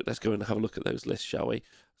 So let's go and have a look at those lists, shall we?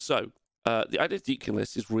 So the Ideth Deepkin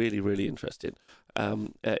list is really, really interesting.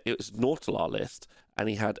 It was Nautilar list, and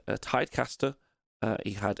he had a Tidecaster,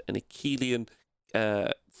 he had an Achillean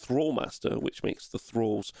Thrallmaster, which makes the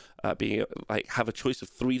Thralls being like have a choice of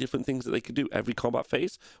 3 different things that they can do every combat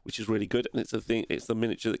phase, which is really good. And it's the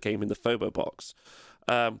miniature that came in the Phobo box.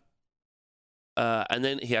 And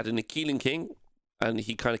then he had an Achillean King, and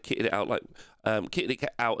he kind of kitted it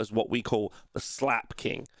out as what we call the Slap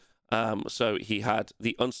King. So he had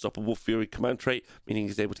the Unstoppable Fury command trait, meaning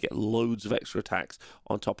he's able to get loads of extra attacks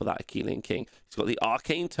on top of that Achillean King. He's got the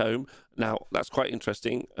Arcane Tome. Now, that's quite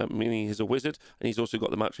interesting, meaning he's a wizard, and he's also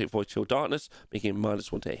got the mount trait Void Chill Darkness, making him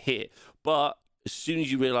 -1 to hit. But as soon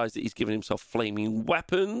as you realize that he's given himself flaming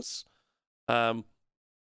weapons, as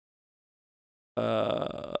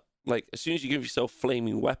soon as you give yourself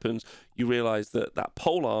flaming weapons, you realize that that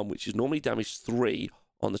polearm, which is normally damage 3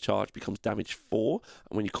 on the charge, becomes damage 4.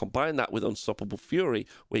 And when you combine that with Unstoppable Fury,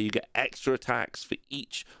 where you get extra attacks for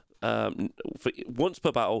each, once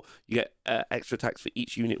per battle, you get extra attacks for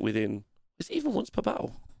each unit within. Is it even once per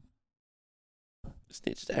battle? Isn't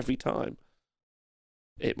it just every time?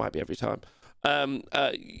 It might be every time.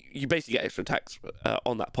 You basically get extra attacks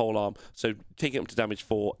on that polearm. So taking it up to damage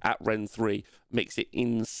 4 at Ren 3 makes it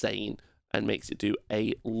insane and makes it do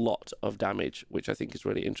a lot of damage, which I think is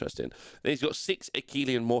really interesting. Then he's got 6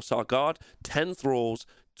 Achillean Morsar Guard, 10 Thralls,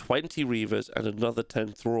 20 Reavers, and another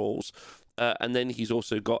 10 Thralls. And then he's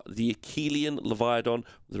also got the Achillean Leviathan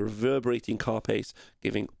with a reverberating carapace,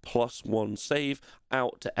 giving +1 save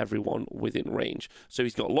out to everyone within range. So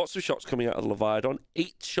he's got lots of shots coming out of the Leviathan,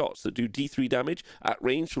 8 shots that do D3 damage at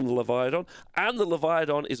range from the Leviathan, and the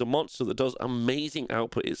Leviathan is a monster that does amazing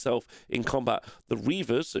output itself in combat. The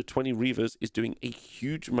Reavers, so 20 Reavers, is doing a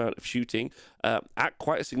huge amount of shooting at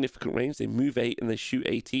quite a significant range. They move 8 and they shoot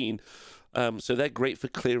 18. So they're great for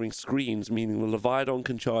clearing screens, meaning the Leviathan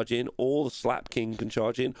can charge in, or the Slap King can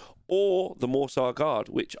charge in, or the Morsar Guard,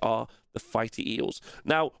 which are the fighter eels.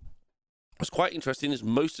 Now, what's quite interesting is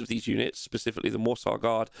most of these units, specifically the Morsar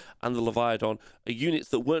Guard and the Leviathan, are units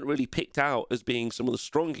that weren't really picked out as being some of the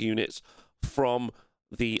stronger units from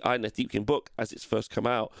the Ironeth Deepkin book as it's first come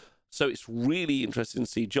out. So it's really interesting to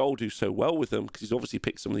see Joel do so well with them, because he's obviously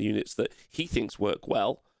picked some of the units that he thinks work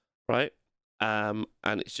well, right? And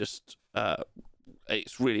it's just...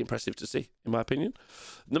 it's really impressive to see, in my opinion.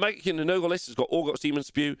 The Magic King and Nurgle list has got Orgots Demon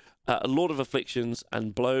Spew, a Lord of Afflictions,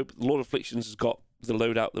 and Blobe. The Lord of Afflictions has got the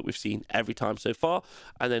loadout that we've seen every time so far,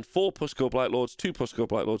 and then 4 Puskil Blight Lords, 2 Puskil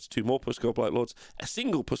Blight Lords, 2 more Puskil Blight Lords, a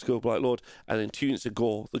single Puskil Blight Lord, and then 2 units of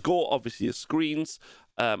Gore. The Gore obviously is screens,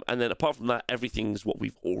 and then apart from that, everything is what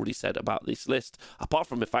we've already said about this list, apart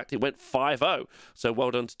from the fact it went 5-0. So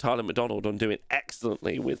well done to Tyler McDonald on doing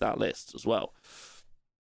excellently with that list as well.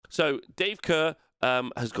 So Dave Kerr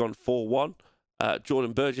has gone 4-1.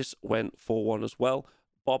 Jordan Burgess went 4-1 as well.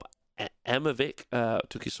 Bob Emovic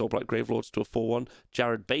took his Soulblight Gravelords to a 4-1.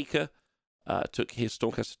 Jared Baker took his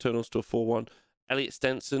Stormcast Eternals to a 4-1. Elliot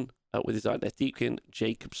Stenson with his Ironeth Deepkin.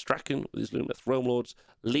 Jacob Strachan with his Lumineth Realm Lords.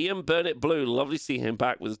 Liam Burnett Blue, lovely to see him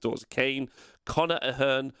back with his Daughters of Cain. Connor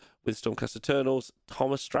Ahern with Stormcast Eternals.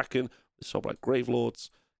 Thomas Strachan with Soulblight Gravelords.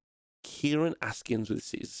 Kieran Askins with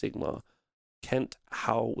Cities of Sigmar. Kent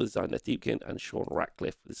Howell with Ironeth Deepkin, and Sean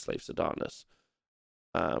Ratcliffe with Slaves of Darkness.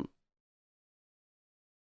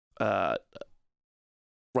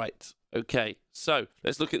 Right, okay, so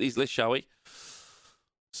let's look at these lists, shall we?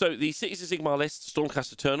 So the Cities of Sigmar list,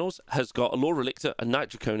 Stormcast Eternals, has got a Lord Relictor, a Knight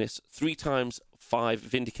Draconis, 3x5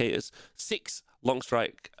 Vindicators, 6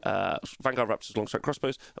 Longstrike Vanguard Raptors Longstrike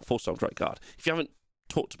Crossbows, and 4 Stormstrike Guard. If you haven't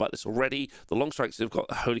talked about this already, the long strikes have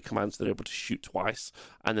got holy commands that are able to shoot twice,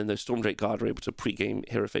 and then those Stormdrake Guard are able to pre-game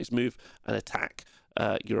hero phase move and attack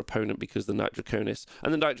your opponent, because the Knight Draconis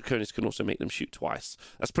and the Knight Draconis can also make them shoot twice.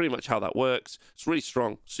 That's pretty much how that works. It's really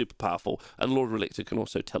strong, super powerful, and Lord Relictor can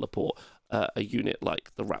also teleport a unit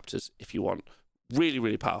like the Raptors if you want. Really,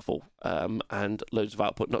 really powerful, and loads of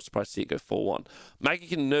output. Not surprised to see it go 4-1.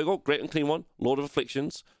 Magic and Nurgle, great and clean one. Lord of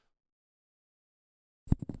Afflictions.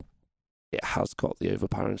 It has got the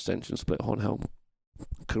overpower extension split horn helm.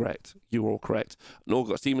 Correct. You were all correct. And all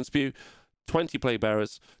got Demon Spew, 20 Plague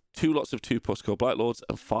Bearers, 2 lots of 2 Puskil Blight Lords,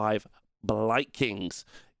 and 5 Blight Kings.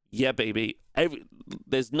 Yeah, baby.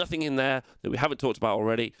 There's nothing in there that we haven't talked about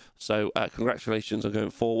already. So congratulations on going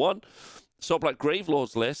 4-1. Soulblight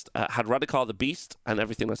Gravelords list had Radikar the Beast, and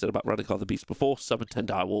everything I said about Radikar the Beast before. Summon 10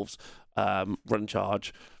 Direwolves, run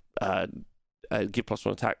charge, give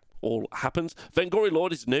 +1 attack. All happens. Vengori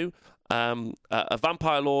Lord is new. A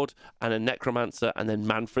Vampire Lord and a Necromancer, and then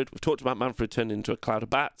Manfred. We've talked about Manfred turning into a cloud of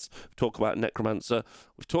bats. We've talked about Necromancer.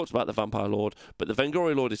 We've talked about the Vampire Lord. But the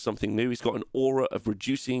Vengori Lord is something new. He's got an aura of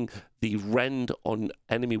reducing the rend on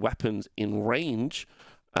enemy weapons in range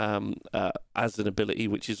as an ability,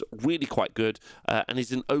 which is really quite good. And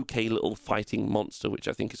he's an okay little fighting monster, which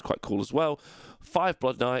I think is quite cool as well. 5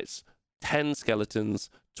 Blood Knights, 10 Skeletons,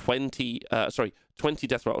 20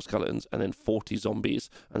 Death Rattle Skeletons, and then 40 Zombies,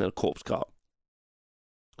 and then a Corpse Cart.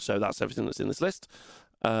 So that's everything that's in this list.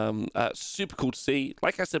 Super cool to see.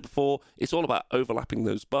 Like I said before, it's all about overlapping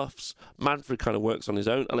those buffs. Manfred kind of works on his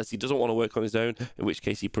own, unless he doesn't want to work on his own, in which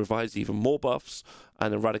case he provides even more buffs.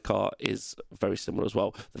 And then Radikar is very similar as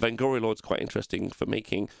well. The Vengori Lord's quite interesting for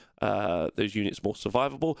making those units more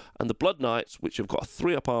survivable. And the Blood Knights, which have got a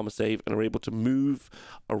 3-up armor save and are able to move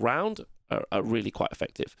around, are really quite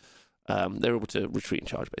effective. They're able to retreat and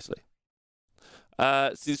charge, basically.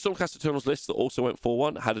 So the Stormcast Eternals list that also went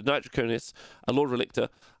 4-1 had a Knight Draconis, a Lord Relictor,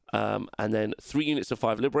 and then 3 units of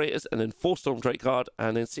 5 Liberators, and then 4 Storm Drake Guard,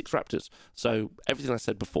 and then 6 Raptors. So everything I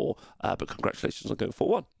said before, but congratulations on going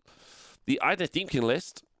 4-1. The Ideth Deepkin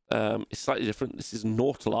list is slightly different. This is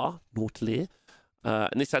Nautilir,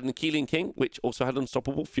 and this had an Achillean King, which also had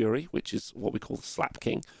Unstoppable Fury, which is what we call the Slap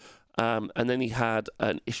King. And then he had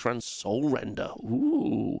an Ishran Soul Render.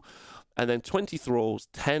 Ooh. And then 20 Thralls,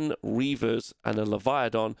 10 Reavers, and a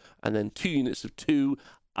Leviathan, and then 2 units of 2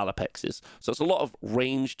 Alapexes. So it's a lot of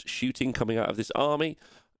ranged shooting coming out of this army.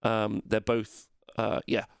 They're both, 2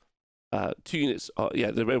 units,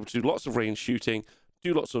 they're able to do lots of ranged shooting,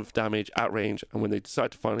 do lots of damage at range, and when they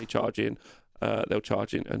decide to finally charge in, they'll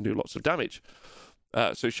charge in and do lots of damage.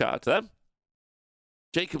 So shout out to them.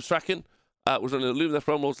 Jacob Strachan was on the Illumina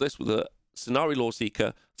Throne Lords list with a Cenari Lord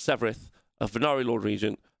Seeker, Severith, a Venari Lord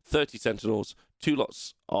Regent, 30 Sentinels, 2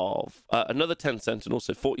 lots of another 10 Sentinels,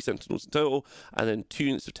 so 40 Sentinels in total, and then 2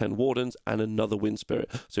 units of 10 Wardens and another Wind Spirit.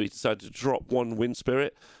 So he decided to drop 1 Wind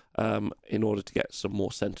Spirit in order to get some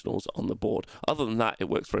more Sentinels on the board. Other than that, it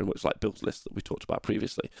works very much like Bill's list that we talked about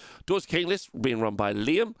previously. Doors King list, being run by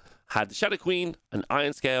Liam, had the Shadow Queen, an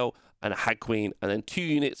Iron Scale, and a Hag Queen, and then 2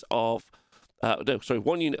 units of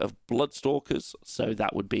 1 unit of Bloodstalkers, so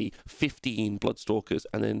that would be 15 Bloodstalkers,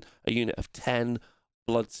 and then a unit of 10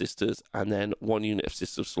 Blood Sisters, and then 1 unit of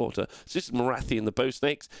Sisters of Slaughter. So this is Morathi and the Bow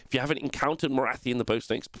Snakes. If you haven't encountered Morathi and the Bow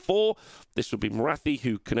Snakes before, this would be Morathi,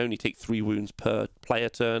 who can only take 3 wounds per player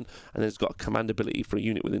turn, and has got a command ability for a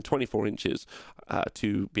unit within 24 inches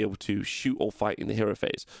to be able to shoot or fight in the hero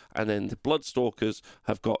phase. And then the Bloodstalkers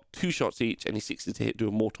have got 2 shots each, any 60 to hit, do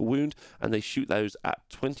a mortal wound, and they shoot those at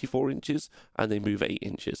 24 inches, and they move 8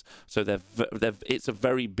 inches. So it's a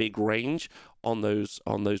very big range on those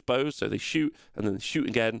bows. So they shoot, and then they shoot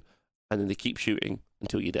again, and then they keep shooting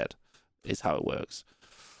until you're dead, is how it works.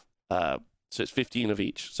 So it's 15 of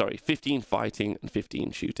each. 15 fighting and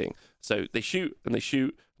 15 shooting. So they shoot and they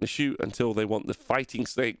shoot and they shoot until they want the fighting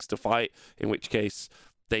snakes to fight, in which case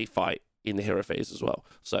they fight in the hero phase as well.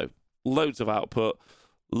 So loads of output,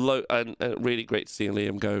 and really great to see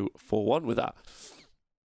Liam go 4-1 with that.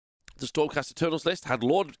 The Stormcast Eternals list had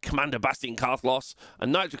Lord Commander Bastian Karthlos, a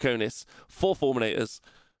Knight Draconis, 4 Fulminators,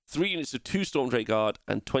 3 units of 2 Stormdrake Guard,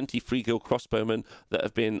 and 20 Freegill Crossbowmen that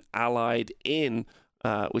have been allied in,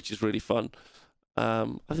 which is really fun.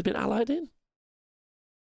 Have they been allied in?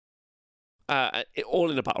 All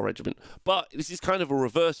in a battle regiment. But this is kind of a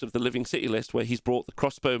reverse of the Living City list, where he's brought the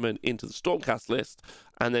Crossbowmen into the Stormcast list,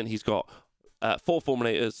 and then he's got 4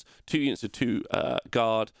 Fulminators, 2 units of 2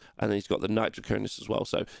 Guard, and then he's got the Knight Draconis as well.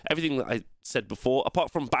 So everything that I said before,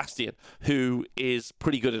 apart from Bastian, who is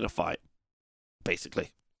pretty good in a fight,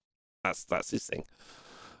 basically. That's his thing.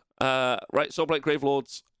 Right, Soulblight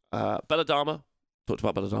Gravelords, Belladama, talked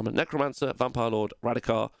about Belladama, Necromancer, Vampire Lord,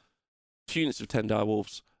 Radikar, 2 units of 10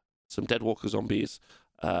 Direwolves, some Deadwalker zombies,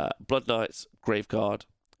 Blood Knights, Graveguard,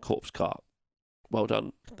 Corpse Cart. Well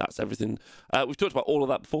done. That's everything. We've talked about all of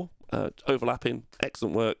that before. Overlapping.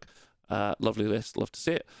 Excellent work. Lovely list. Love to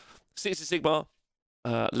see it. City Sigmar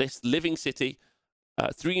list. Living City.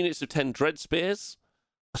 3 units of 10 Dread Spears.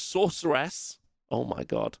 A Sorceress. Oh my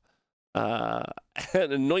god. An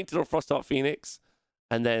Anointed or Frostheart Phoenix.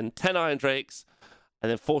 And then 10 Iron Drakes. And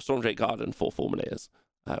then 4 Stormdrake Guard and 4 Fulminators.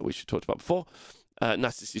 Which we talked about before.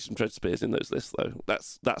 Nice to see some Dread Spears in those lists, though.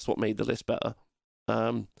 That's what made the list better.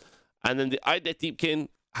 And then the Ideth Deepkin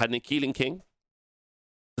had an Achillean King,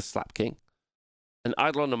 the Slap King, an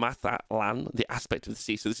Eidolon Amathan, the Aspect of the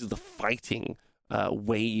Sea. So this is the fighting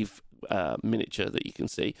wave miniature that you can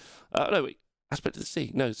see. Aspect of the Sea.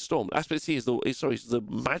 No, Storm. Aspect of the Sea is the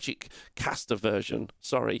magic caster version.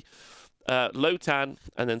 Sorry. Lotan,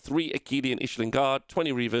 and then 3 Achillean Ishling Guard,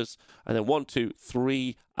 20 Reavers, and then 1, 2,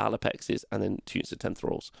 3 Alapexes, and then 2 units of 10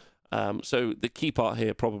 Thralls. So the key part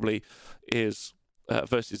here probably is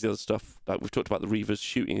versus the other stuff. Like we've talked about the Reavers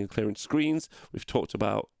shooting and clearing screens. We've talked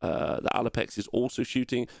about the Alapex is also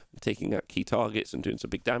shooting and taking out key targets and doing some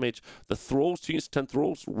big damage. The Thralls, 2 units to 10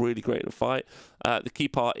 Thralls, really great in a fight. The key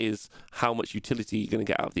part is how much utility you're going to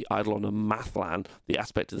get out of the Eidolon and Mathlan, the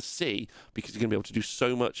aspect of the sea, because you're going to be able to do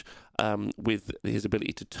so much with his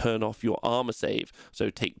ability to turn off your armor save. So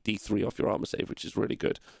take D3 off your armor save, which is really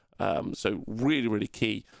good. So really, really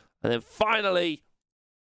key. And then finally,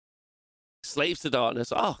 Slaves to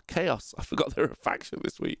Darkness. Oh, Chaos. I forgot they were a faction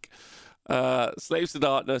this week. Slaves to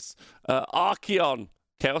Darkness. Archeon.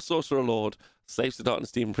 Chaos Sorcerer Lord. Slaves to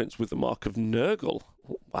Darkness Demon Prince with the Mark of Nurgle.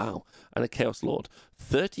 Oh, wow. And a Chaos Lord.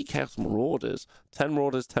 30 Chaos Marauders. 10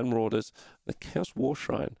 Marauders, 10 Marauders. The Chaos War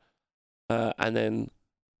Shrine. And then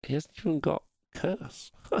he hasn't even got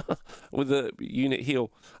Curse with the unit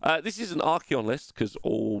heal. This is an Archeon list because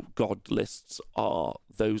all god lists are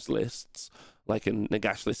those lists. Like a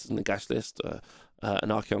Nagash list is a Nagash list, an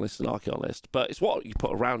Archeon list is an Archeon list. But it's what you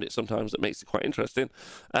put around it sometimes that makes it quite interesting.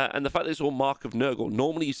 And the fact that it's all Mark of Nurgle.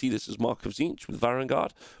 Normally you see this as Mark of Tzeentch with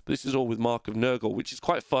Varangard, but this is all with Mark of Nurgle, which is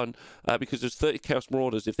quite fun because there's 30 Chaos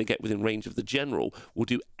Marauders, if they get within range of the general, will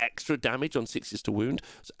do extra damage on 6s to wound.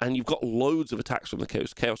 And you've got loads of attacks from the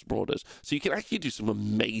Chaos Marauders. So you can actually do some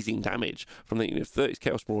amazing damage from the unit of 30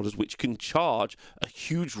 Chaos Marauders, which can charge a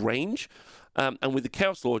huge range. And with the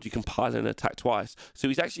Chaos Lord, you can pile in an attack twice. So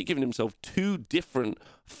he's actually given himself 2 different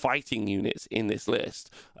fighting units in this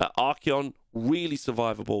list. Archeon, really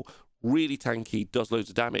survivable, really tanky, does loads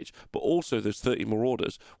of damage. But also those 30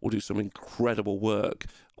 Marauders will do some incredible work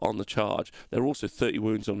on the charge. There are also 30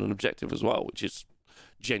 wounds on an objective as well, which is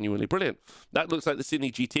genuinely brilliant. That looks like the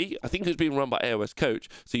Sydney GT. I think it's being run by AOS Coach,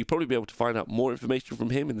 so you'll probably be able to find out more information from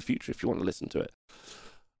him in the future if you want to listen to it.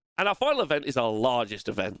 And our final event is our largest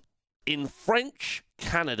event. In French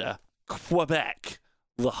Canada, Quebec,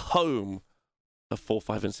 the home of 4,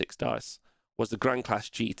 5, and 6 dice, was the Grand Clash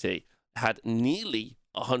GT. It had nearly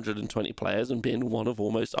 120 players and been one of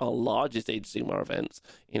almost our largest Age of Sigmar events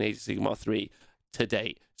in Age of Sigmar 3 to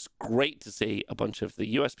date. It's great to see a bunch of the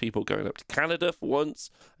US people going up to Canada for once,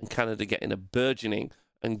 and Canada getting a burgeoning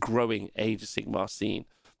and growing Age of Sigmar scene.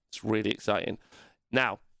 It's really exciting.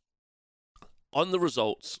 Now, on the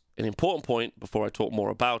results, an important point before I talk more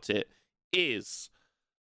about it is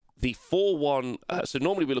the 4-1. So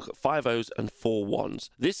normally we look at 5-0s and 4-1s.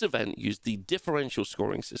 This event used the differential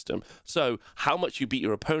scoring system. So how much you beat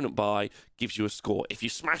your opponent by gives you a score. If you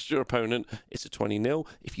smash your opponent, it's a 20-0.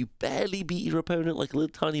 If you barely beat your opponent like a little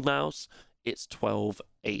tiny mouse, it's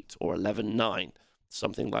 12-8 or 11-9,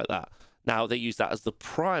 something like that. Now, they use that as the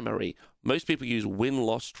primary. Most people use win,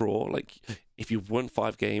 loss, draw. Like if you've won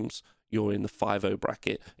 5 games, you're in the 5-0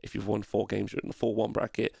 bracket. If you've won 4 games, you're in the 4-1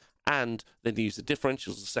 bracket. And then they use the differentials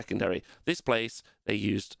as the secondary. This place, they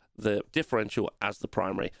used the differential as the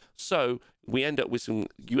primary. So we end up with you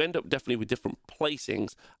end up definitely with different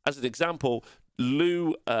placings. As an example,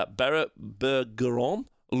 Lou Bergeron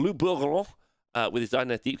with his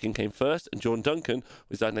Dyneth Deepkin came first, and John Duncan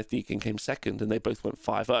with his Dyneth Deepkin came second, and they both went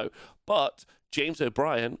 5-0. But James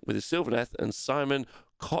O'Brien with his Sylvaneth and Simon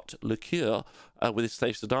Cotte-Lecure with his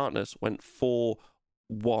Slaves to Darkness went 4-1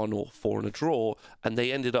 or 4 in a draw, and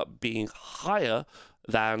they ended up being higher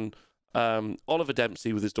than Oliver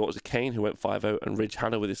Dempsey with his Daughters of Cain, who went 5-0, and Ridge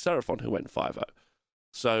Hanna with his Seraphon, who went 5-0.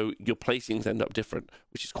 So your placings end up different,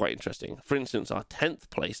 which is quite interesting. For instance, our 10th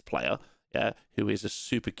place player, who is a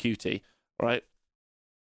super cutie, right?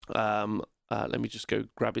 Let me just go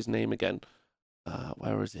grab his name again.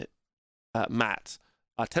 Where is it? Matt.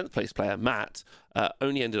 Our 10th place player, Matt,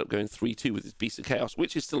 only ended up going 3-2 with his Beast of Chaos,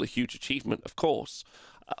 which is still a huge achievement, of course.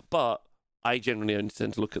 But I generally only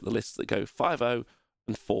tend to look at the lists that go 5-0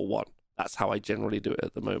 and 4-1. That's how I generally do it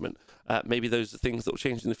at the moment. Maybe those are things that will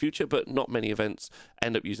change in the future, but not many events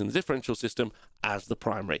end up using the differential system as the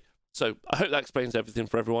primary. So I hope that explains everything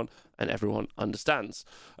for everyone and everyone understands.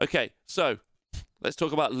 Okay, so let's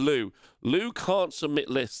talk about Lou. Lou can't submit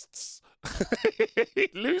lists.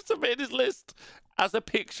 Lou submitted his list as a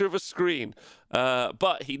picture of a screen,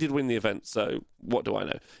 but he did win the event, so what do I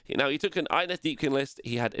know? Now, he took an Eineth Deepkin list,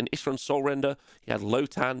 he had an Ishran Soul Render, he had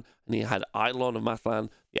Lotan, and he had Eidolon of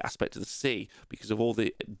Mathlan, the aspect of the sea, because of all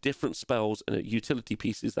the different spells and utility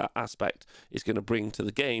pieces that aspect is going to bring to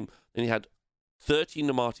the game. Then he had 13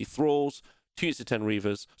 Namati Thralls, 3 units of 10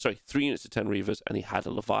 Reavers, and he had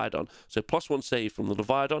a Leviathan. So +1 save from the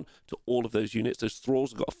Leviathan to all of those units. Those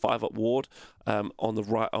Thralls have got a 5-up ward on the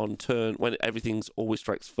right on turn, when everything's always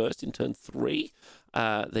strikes first in turn 3.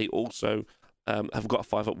 They also have got a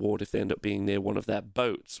 5-up ward if they end up being near one of their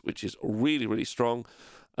boats, which is really, really strong.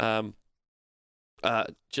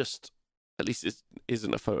 Just At least it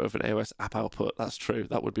isn't a photo of an AOS app output. That's true.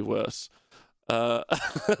 That would be worse. And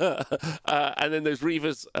then those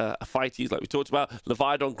Reavers, fighties, like we talked about.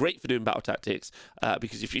 Leviathan, great for doing battle tactics,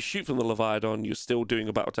 because if you shoot from the Leviathan, you're still doing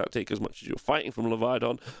a battle tactic as much as you're fighting from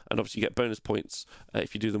Leviathan, and obviously you get bonus points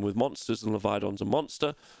if you do them with monsters, and Leviathan's a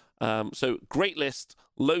monster. So great list,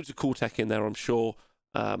 loads of cool tech in there, I'm sure.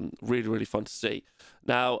 Really, really fun to see.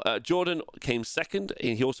 Now, Jordan came second.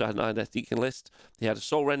 He also had an Iron Death Deacon list. He had a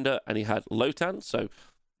Soul Render, and he had Lotan, so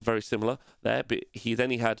very similar there. But he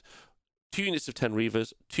had 2 units of 10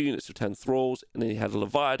 Reavers, 2 units of 10 Thralls, and then he had a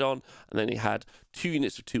Leviathan, and then he had 2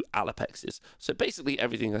 units of 2 Alapexes. So basically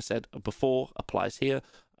everything I said before applies here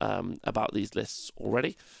about these lists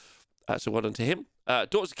already. So well done to him.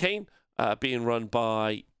 Daughters of Cain being run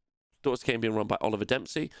by Oliver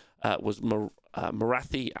Dempsey, was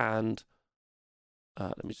Marathi and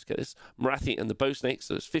let me just get this. Marathi and the Bow Snakes.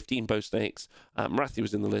 So there's 15 Bow Snakes. Marathi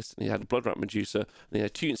was in the list, and he had a Bloodrat Medusa, and he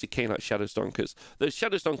had 2 units of Cainite Shadow Stonkers. Those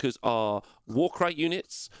Shadow Stonkers are Warcry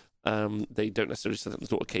units. They don't necessarily set up the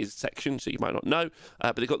Daughter of Cain section, so you might not know.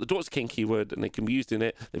 But they've got the Daughters of Cain keyword, and they can be used in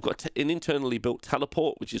it. They've got an internally built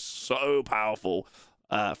teleport, which is so powerful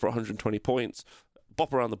for 120 points.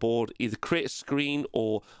 Bop around the board, either create a screen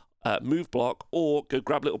or move block, or go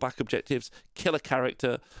grab little back objectives, kill a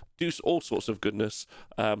character, do all sorts of goodness.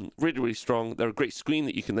 Really, really strong. They're a great screen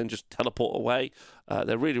that you can then just teleport away.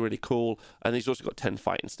 They're really, really cool. And he's also got 10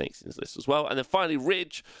 fighting snakes in his list as well. And then finally,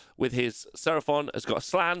 Ridge, with his Seraphon, has got a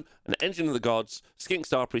Slan, an Engine of the Gods, Skink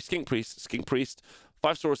Star Priest, Skink Priest, Skink Priest,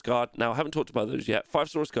 5 Saurus Guard. Now, I haven't talked about those yet. 5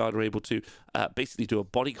 Saurus Guard are able to basically do a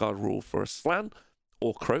bodyguard rule for a Slan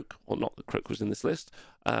or Croak, or not that Croak was in this list,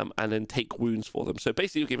 and then take wounds for them. So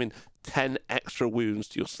basically you're giving 10 extra wounds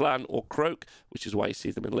to your Slan or Croak, which is why you see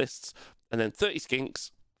them in lists. And then 30 Skinks,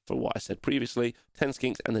 for what I said previously, 10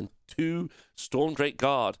 Skinks, and then 2 Stormdrake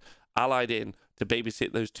Guard allied in to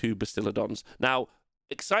babysit those 2 Bastiladons. Now,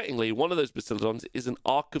 excitingly, one of those Bastiladons is an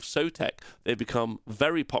Ark of Sotek. They've become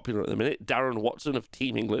very popular at the minute. Darren Watson of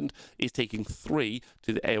Team England is taking 3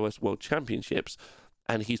 to the AOS World Championships,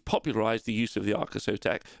 and he's popularized the use of the Ark of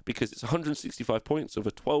Sotek because it's 165 points of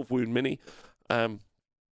a 12-wound mini.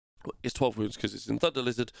 It's 12 wounds because it's in Thunder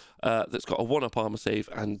Lizard, that's got a 1-up armor save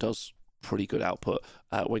and does pretty good output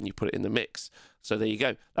when you put it in the mix. So there you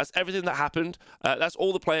go. That's everything that happened. That's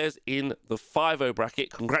all the players in the 5-0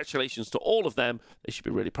 bracket. Congratulations to all of them. They should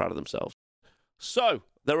be really proud of themselves. So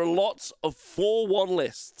there are lots of 4-1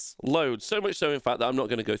 lists, loads, so much so in fact that I'm not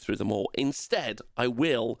going to go through them all. Instead, I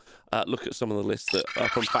will look at some of the lists that are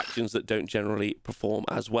from factions that don't generally perform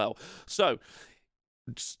as well. So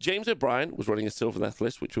James O'Brien was running a Sylvaneth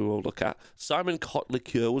list, which we will look at. Simon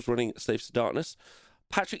Cotlicure was running Slaves to Darkness.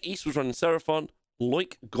 Patrick East was running Seraphon.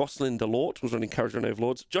 Loic Goslin Delort was running Kharadron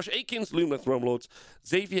Overlords. Josh Aikens, Lumineth Realm Lords.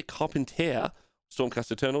 Xavier Carpentier,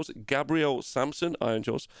 Stormcast Eternals. Gabriel Sampson,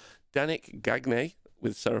 Ironjaws. Danik Gagne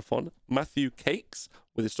with Seraphon. Matthew Cakes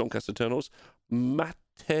with his Stormcast Eternals.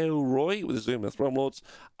 Matteo Roy with his Lumineth Realm Lords.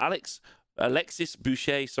 Alexis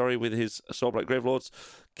Boucher, with his Soulblight Gravelords.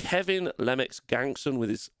 Kevin Lemex Gangson with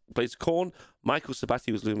his Blades of Corn. Michael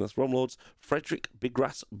Sabati with Lumineth Realmlords. Frederick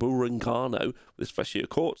Biggrass Burungano with his Fleshier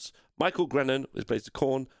Courts. Michael Grennan with his Blades of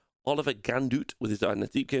Corn. Oliver Gandut with his Iron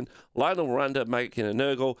Deepkin. Lionel Miranda, Magikin and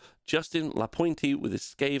Nurgle. Justin Lapointe with his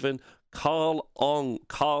Skaven. Carl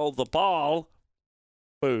the Ball.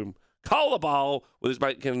 Boom. Carl the Ball with his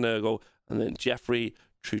Magikin and Nurgle. And then Jeffrey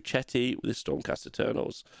Truchetti with his Stormcast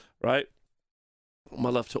Eternals. Right? My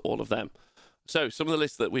love to all of them. So, some of the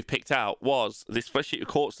lists that we've picked out was this Flesh Eater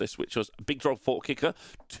Courts list, which was a Big Drog Fort Kicker,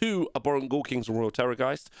 2 Abhorrent Ghoul Kings and Royal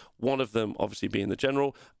Terrorgeist, one of them obviously being the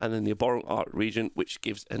General, and then the Abhorrent Art Regent, which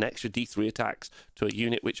gives an extra D3 attacks to a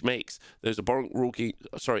unit, which makes those Abhorrent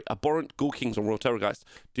Ghoul Kings and Royal Terrorgeist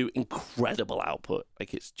do incredible output.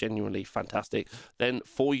 Like, it's genuinely fantastic. Then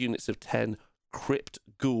 4 units of 10 Crypt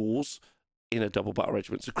Ghouls in a double battle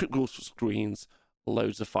regiment. So, Crypt Ghouls for screens,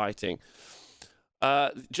 loads of fighting.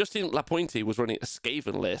 Justin Lapointe was running a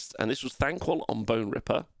Skaven list, and this was Thanquol on Bone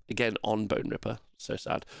Ripper, again on Bone Ripper, so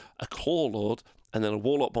sad, a Claw Lord, and then a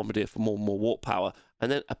Warlock Bombardier for more and more warp power,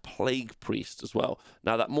 and then a Plague Priest as well.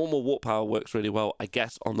 Now, that more and more warp power works really well, I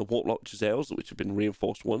guess, on the Warlock Jezzails, which have been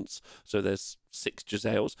reinforced once, so there's 6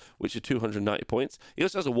 Jezzails, which are 290 points. He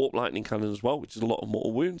also has a Warp Lightning Cannon as well, which is a lot of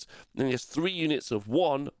mortal wounds. And then he has 3 units of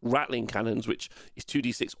 1 Rattling Cannons, which is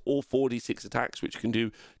 2d6 or 4d6 attacks, which can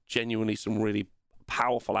do genuinely some really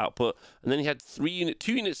powerful output. And then he had 2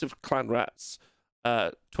 units of Clan Rats,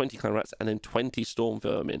 20 Clan Rats, and then 20 Storm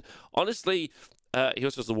Vermin. Honestly, he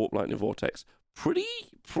also has the Warp Lightning Vortex.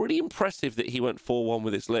 pretty impressive that he went 4-1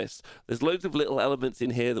 with his list. There's loads of little elements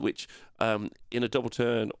in here that which, in a double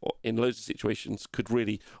turn or in loads of situations, could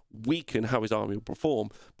really weaken how his army will perform.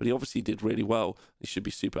 But he obviously did really well. He should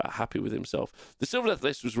be super happy with himself. The Silverdeath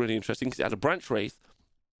list was really interesting because it had a Branch Wraith,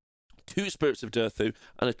 2 Spirits of Durthu,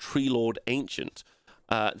 and a Tree Lord Ancient.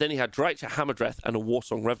 Then he had Drycha Hammerdreth and a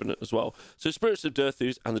Warsong Revenant as well. So Spirits of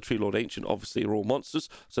Durthus and the Tree Lord Ancient obviously are all monsters,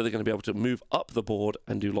 so they're going to be able to move up the board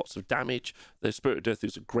and do lots of damage. The Spirit of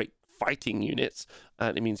Durthus are great fighting units,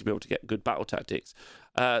 and it means you'll be able to get good battle tactics.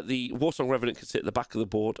 The Warsong Revenant can sit at the back of the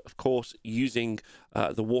board, of course, using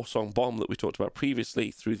the Warsong Bomb that we talked about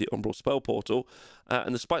previously through the Umbral Spell Portal.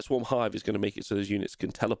 And the Spite Swarm Hive is going to make it so those units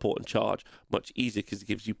can teleport and charge much easier because it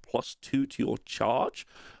gives you +2 to your charge.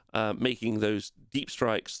 Making those deep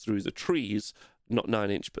strikes through the trees not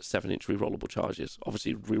 9-inch but 7-inch rerollable charges.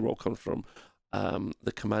 Obviously, reroll comes from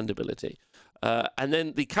the command ability. And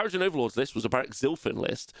then the Carriage and Overlords list was a Barak Zilfin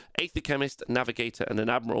list: 8th the Chemist, Navigator, and an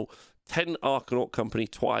Admiral, 10 Arcanaut Company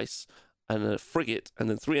twice, and a Frigate, and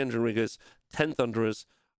then 3 Engine Riggers, 10 Thunderers,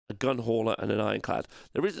 a Gun Hauler, and an Ironclad.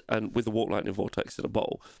 And with the Warp Lightning Vortex in a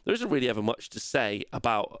bowl. There isn't really ever much to say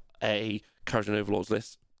about a Carriage and Overlords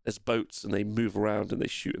list. There's boats, and they move around, and they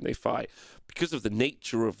shoot, and they fight. Because of the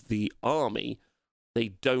nature of the army, they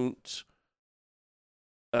don't...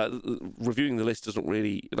 reviewing the list doesn't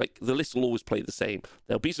really... the list will always play the same.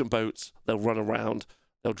 There'll be some boats, they'll run around,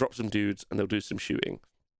 they'll drop some dudes, and they'll do some shooting.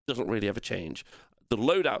 Doesn't really ever change. The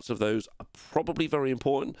loadouts of those are probably very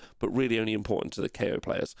important, but really only important to the KO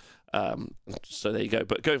players. So there you go.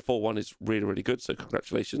 But going 4-1 is really, really good, so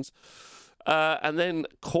congratulations. And then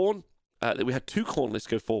Khorne. We had 2 Khorne lists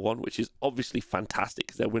go 4-1, which is obviously fantastic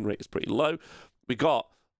because their win rate is pretty low. We got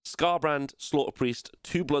Scarbrand, Slaughter Priest,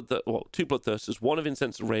 2 Bloodthirsters, 1 of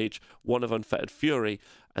Incensed Rage, 1 of Unfettered Fury,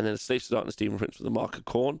 and then a Slaves to Darkness Demon Prince with a Mark of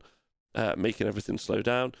Khorne, making everything slow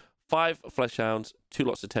down. 5 Fleshhounds, 2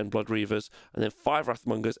 lots of 10 Blood Reavers, and then 5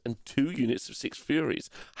 Wrathmongers and 2 units of 6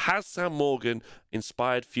 Furies. Has Sam Morgan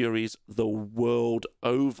inspired Furies the world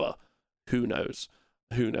over? Who knows?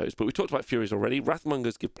 Who knows? But we talked about Furies already.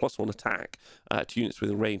 Wrathmongers give +1 attack to units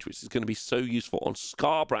within range, which is going to be so useful on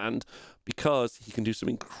Scarbrand because he can do some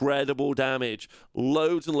incredible damage.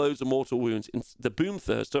 Loads and loads of mortal wounds. The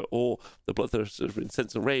Boomthirster, or the Bloodthirster of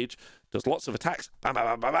Incensed Rage, does lots of attacks. Bang, bang,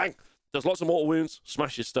 bang, bang, bang. Does lots of mortal wounds,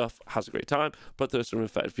 smashes stuff, has a great time. Bloodthirster and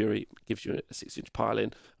Infected Fury gives you a 6-inch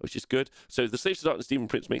pile-in, which is good. So the Slaves to Darkness Demon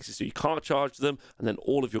Prince makes it so you can't charge them, and then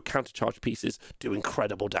all of your counter-charge pieces do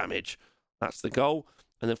incredible damage. That's the goal.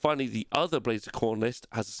 And then finally, the other Blades of Khorne list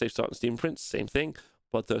has a Slaves to Darkness Demon Prince, same thing.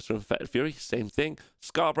 Bloodthirster and Infected Fury, same thing.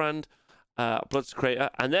 Scarbrand, Bloodsecrator,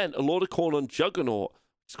 and then a Lord of Khorne on Juggernaut,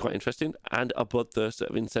 which is quite interesting, and a Bloodthirster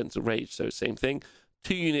of Incensed Rage, so same thing.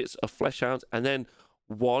 2 units of Fleshhounds, and then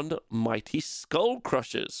 1 Mighty Skull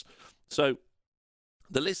Crushers. So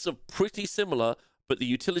the lists are pretty similar, but the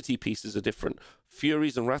utility pieces are different.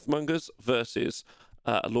 Furies and Wrathmongers versus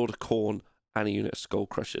a Lord of Khorne and a unit of Skull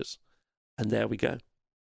Crushers. And there we go.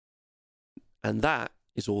 And that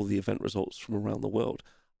is all the event results from around the world.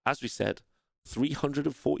 As we said,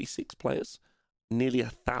 346 players, nearly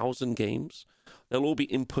 1,000 games. They'll all be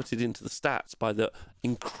inputted into the stats by the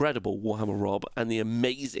incredible Warhammer Rob and the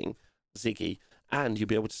amazing Ziggy. And you'll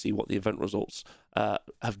be able to see what the event results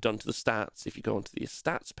have done to the stats. If you go onto the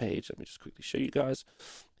stats page, let me just quickly show you guys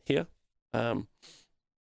here. You'll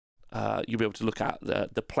be able to look at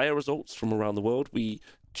the player results from around the world. We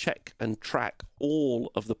check and track all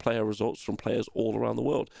of the player results from players all around the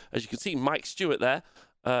world. As you can see, Mike Stewart there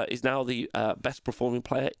is now the best performing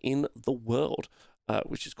player in the world,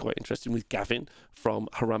 which is quite interesting, with Gavin from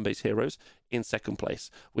Harambe's Heroes in second place,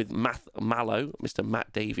 with Mallow, Mr.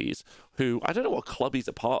 Matt Davies, who I don't know what club he's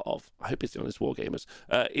a part of. I hope it's the Honest Wargamers,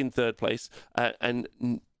 in third place, and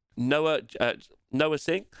Noah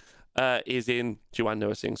Singh is in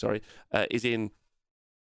is in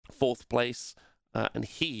fourth place. And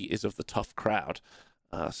he is of the tough crowd.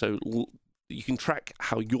 So you can track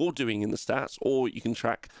how you're doing in the stats, or you can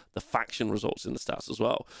track the faction results in the stats as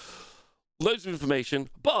well. Loads of information,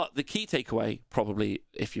 but the key takeaway, probably,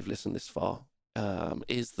 if you've listened this far,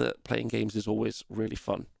 is that playing games is always really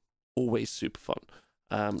fun. Always super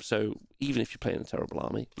fun. So even if you're playing a terrible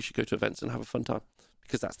army, you should go to events and have a fun time,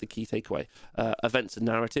 because that's the key takeaway. Events and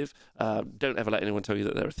narrative. Don't ever let anyone tell you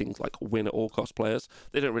that there are things like win at all cost players.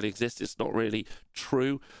 They don't really exist. It's not really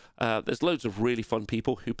true. There's loads of really fun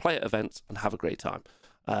people who play at events and have a great time.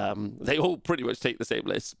 They all pretty much take the same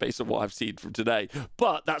list based on what I've seen from today.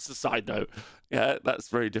 But that's a side note. Yeah, that's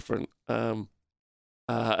very different.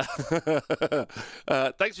 Thanks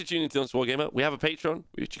for tuning in to Honest Wargamer. We have a Patreon,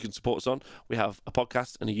 which you can support us on. We have a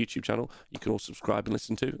podcast and a YouTube channel you can all subscribe and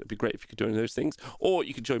listen to. It'd be great if you could do any of those things. Or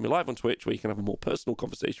you can join me live on Twitch, where you can have a more personal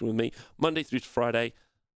conversation with me Monday through to Friday,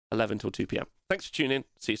 11 till 2 p.m. Thanks for tuning in.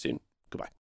 See you soon. Goodbye.